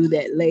 you could do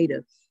that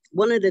later.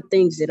 One of the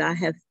things that I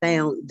have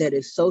found that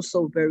is so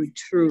very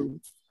true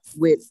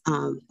with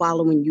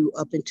following you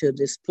up until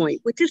this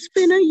point, which has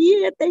been a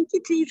year, thank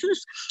you,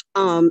 Jesus,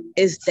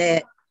 is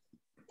that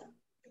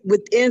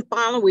within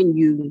following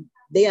you,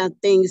 there are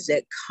things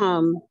that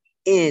come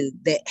in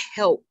that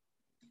help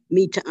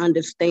me to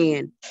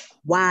understand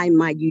why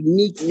my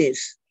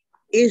uniqueness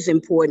is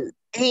important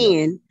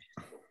and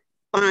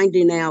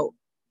finding out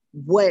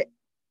what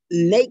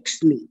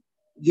makes me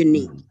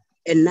unique.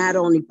 And not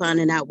only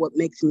finding out what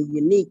makes me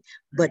unique,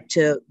 but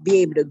to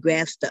be able to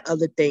grasp the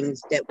other things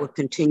that will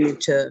continue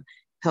to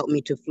help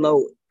me to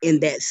flow in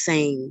that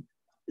same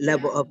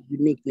level of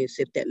uniqueness,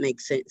 if that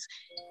makes sense,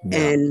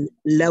 and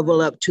level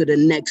up to the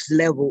next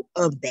level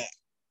of that.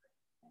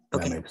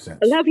 Okay. That makes sense.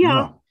 I love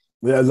y'all.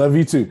 No. Yeah, I love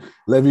you too.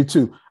 Love you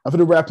too. I'm going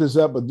to wrap this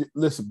up, but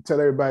listen, tell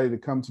everybody to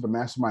come to the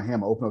mastermind here.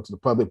 I'm open up to the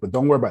public, but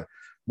don't worry about it.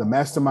 The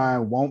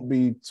mastermind won't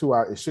be 2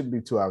 hours. It shouldn't be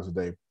 2 hours a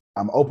day.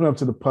 I'm open up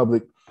to the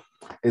public.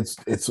 It's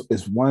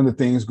one of the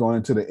things going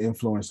into the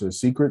Influencer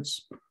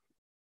Secrets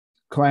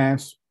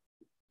class.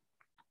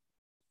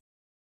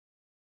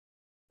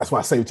 That's why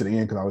I save it to the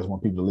end, because I always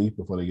want people to leave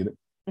before they get it.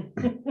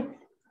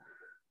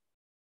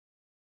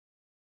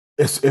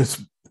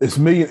 It's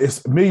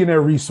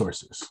millionaire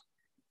resources.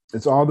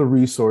 It's all the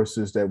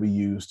resources that we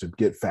use to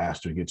get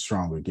faster, get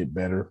stronger, get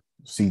better,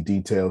 see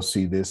details,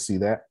 see this, see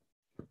that.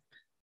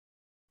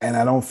 And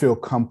I don't feel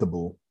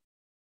comfortable.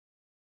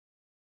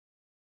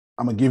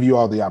 I'm going to give you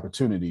all the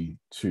opportunity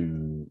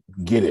to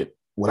get it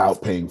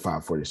without paying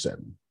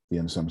 $547. You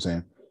understand what I'm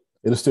saying?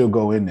 It'll still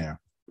go in there.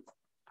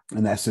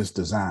 And that's just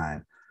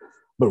design.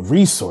 But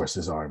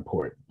resources are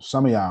important.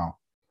 Some of y'all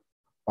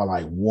are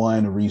like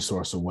one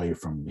resource away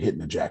from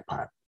hitting the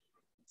jackpot.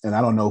 And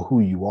I don't know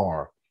who you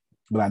are,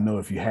 but I know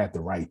if you had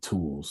the right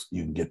tools,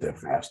 you can get there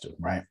faster,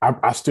 right?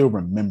 I still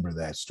remember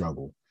that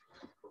struggle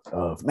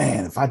of,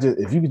 man,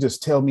 if you could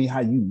just tell me how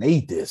you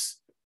made this,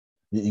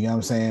 you know what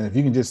I'm saying? If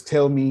you can just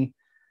tell me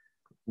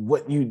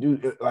what you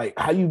do, like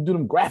how you do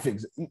them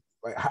graphics.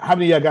 Like, how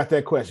many of y'all got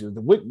that question?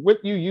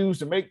 What you use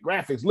to make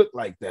graphics look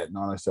like that? And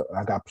all that stuff.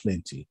 I got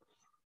plenty.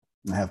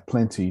 I have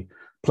plenty.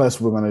 Plus,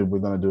 we're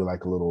gonna do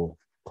like a little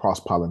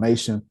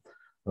cross-pollination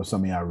of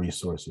some of y'all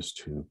resources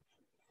too.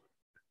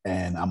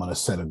 And I'm gonna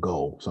set a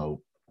goal.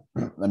 So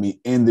let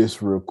me end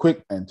this real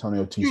quick.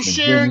 Antonio T. You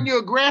sharing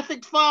your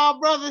graphics file,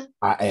 brother?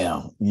 I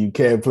am. You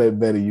can't play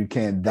better. You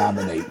can't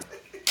dominate.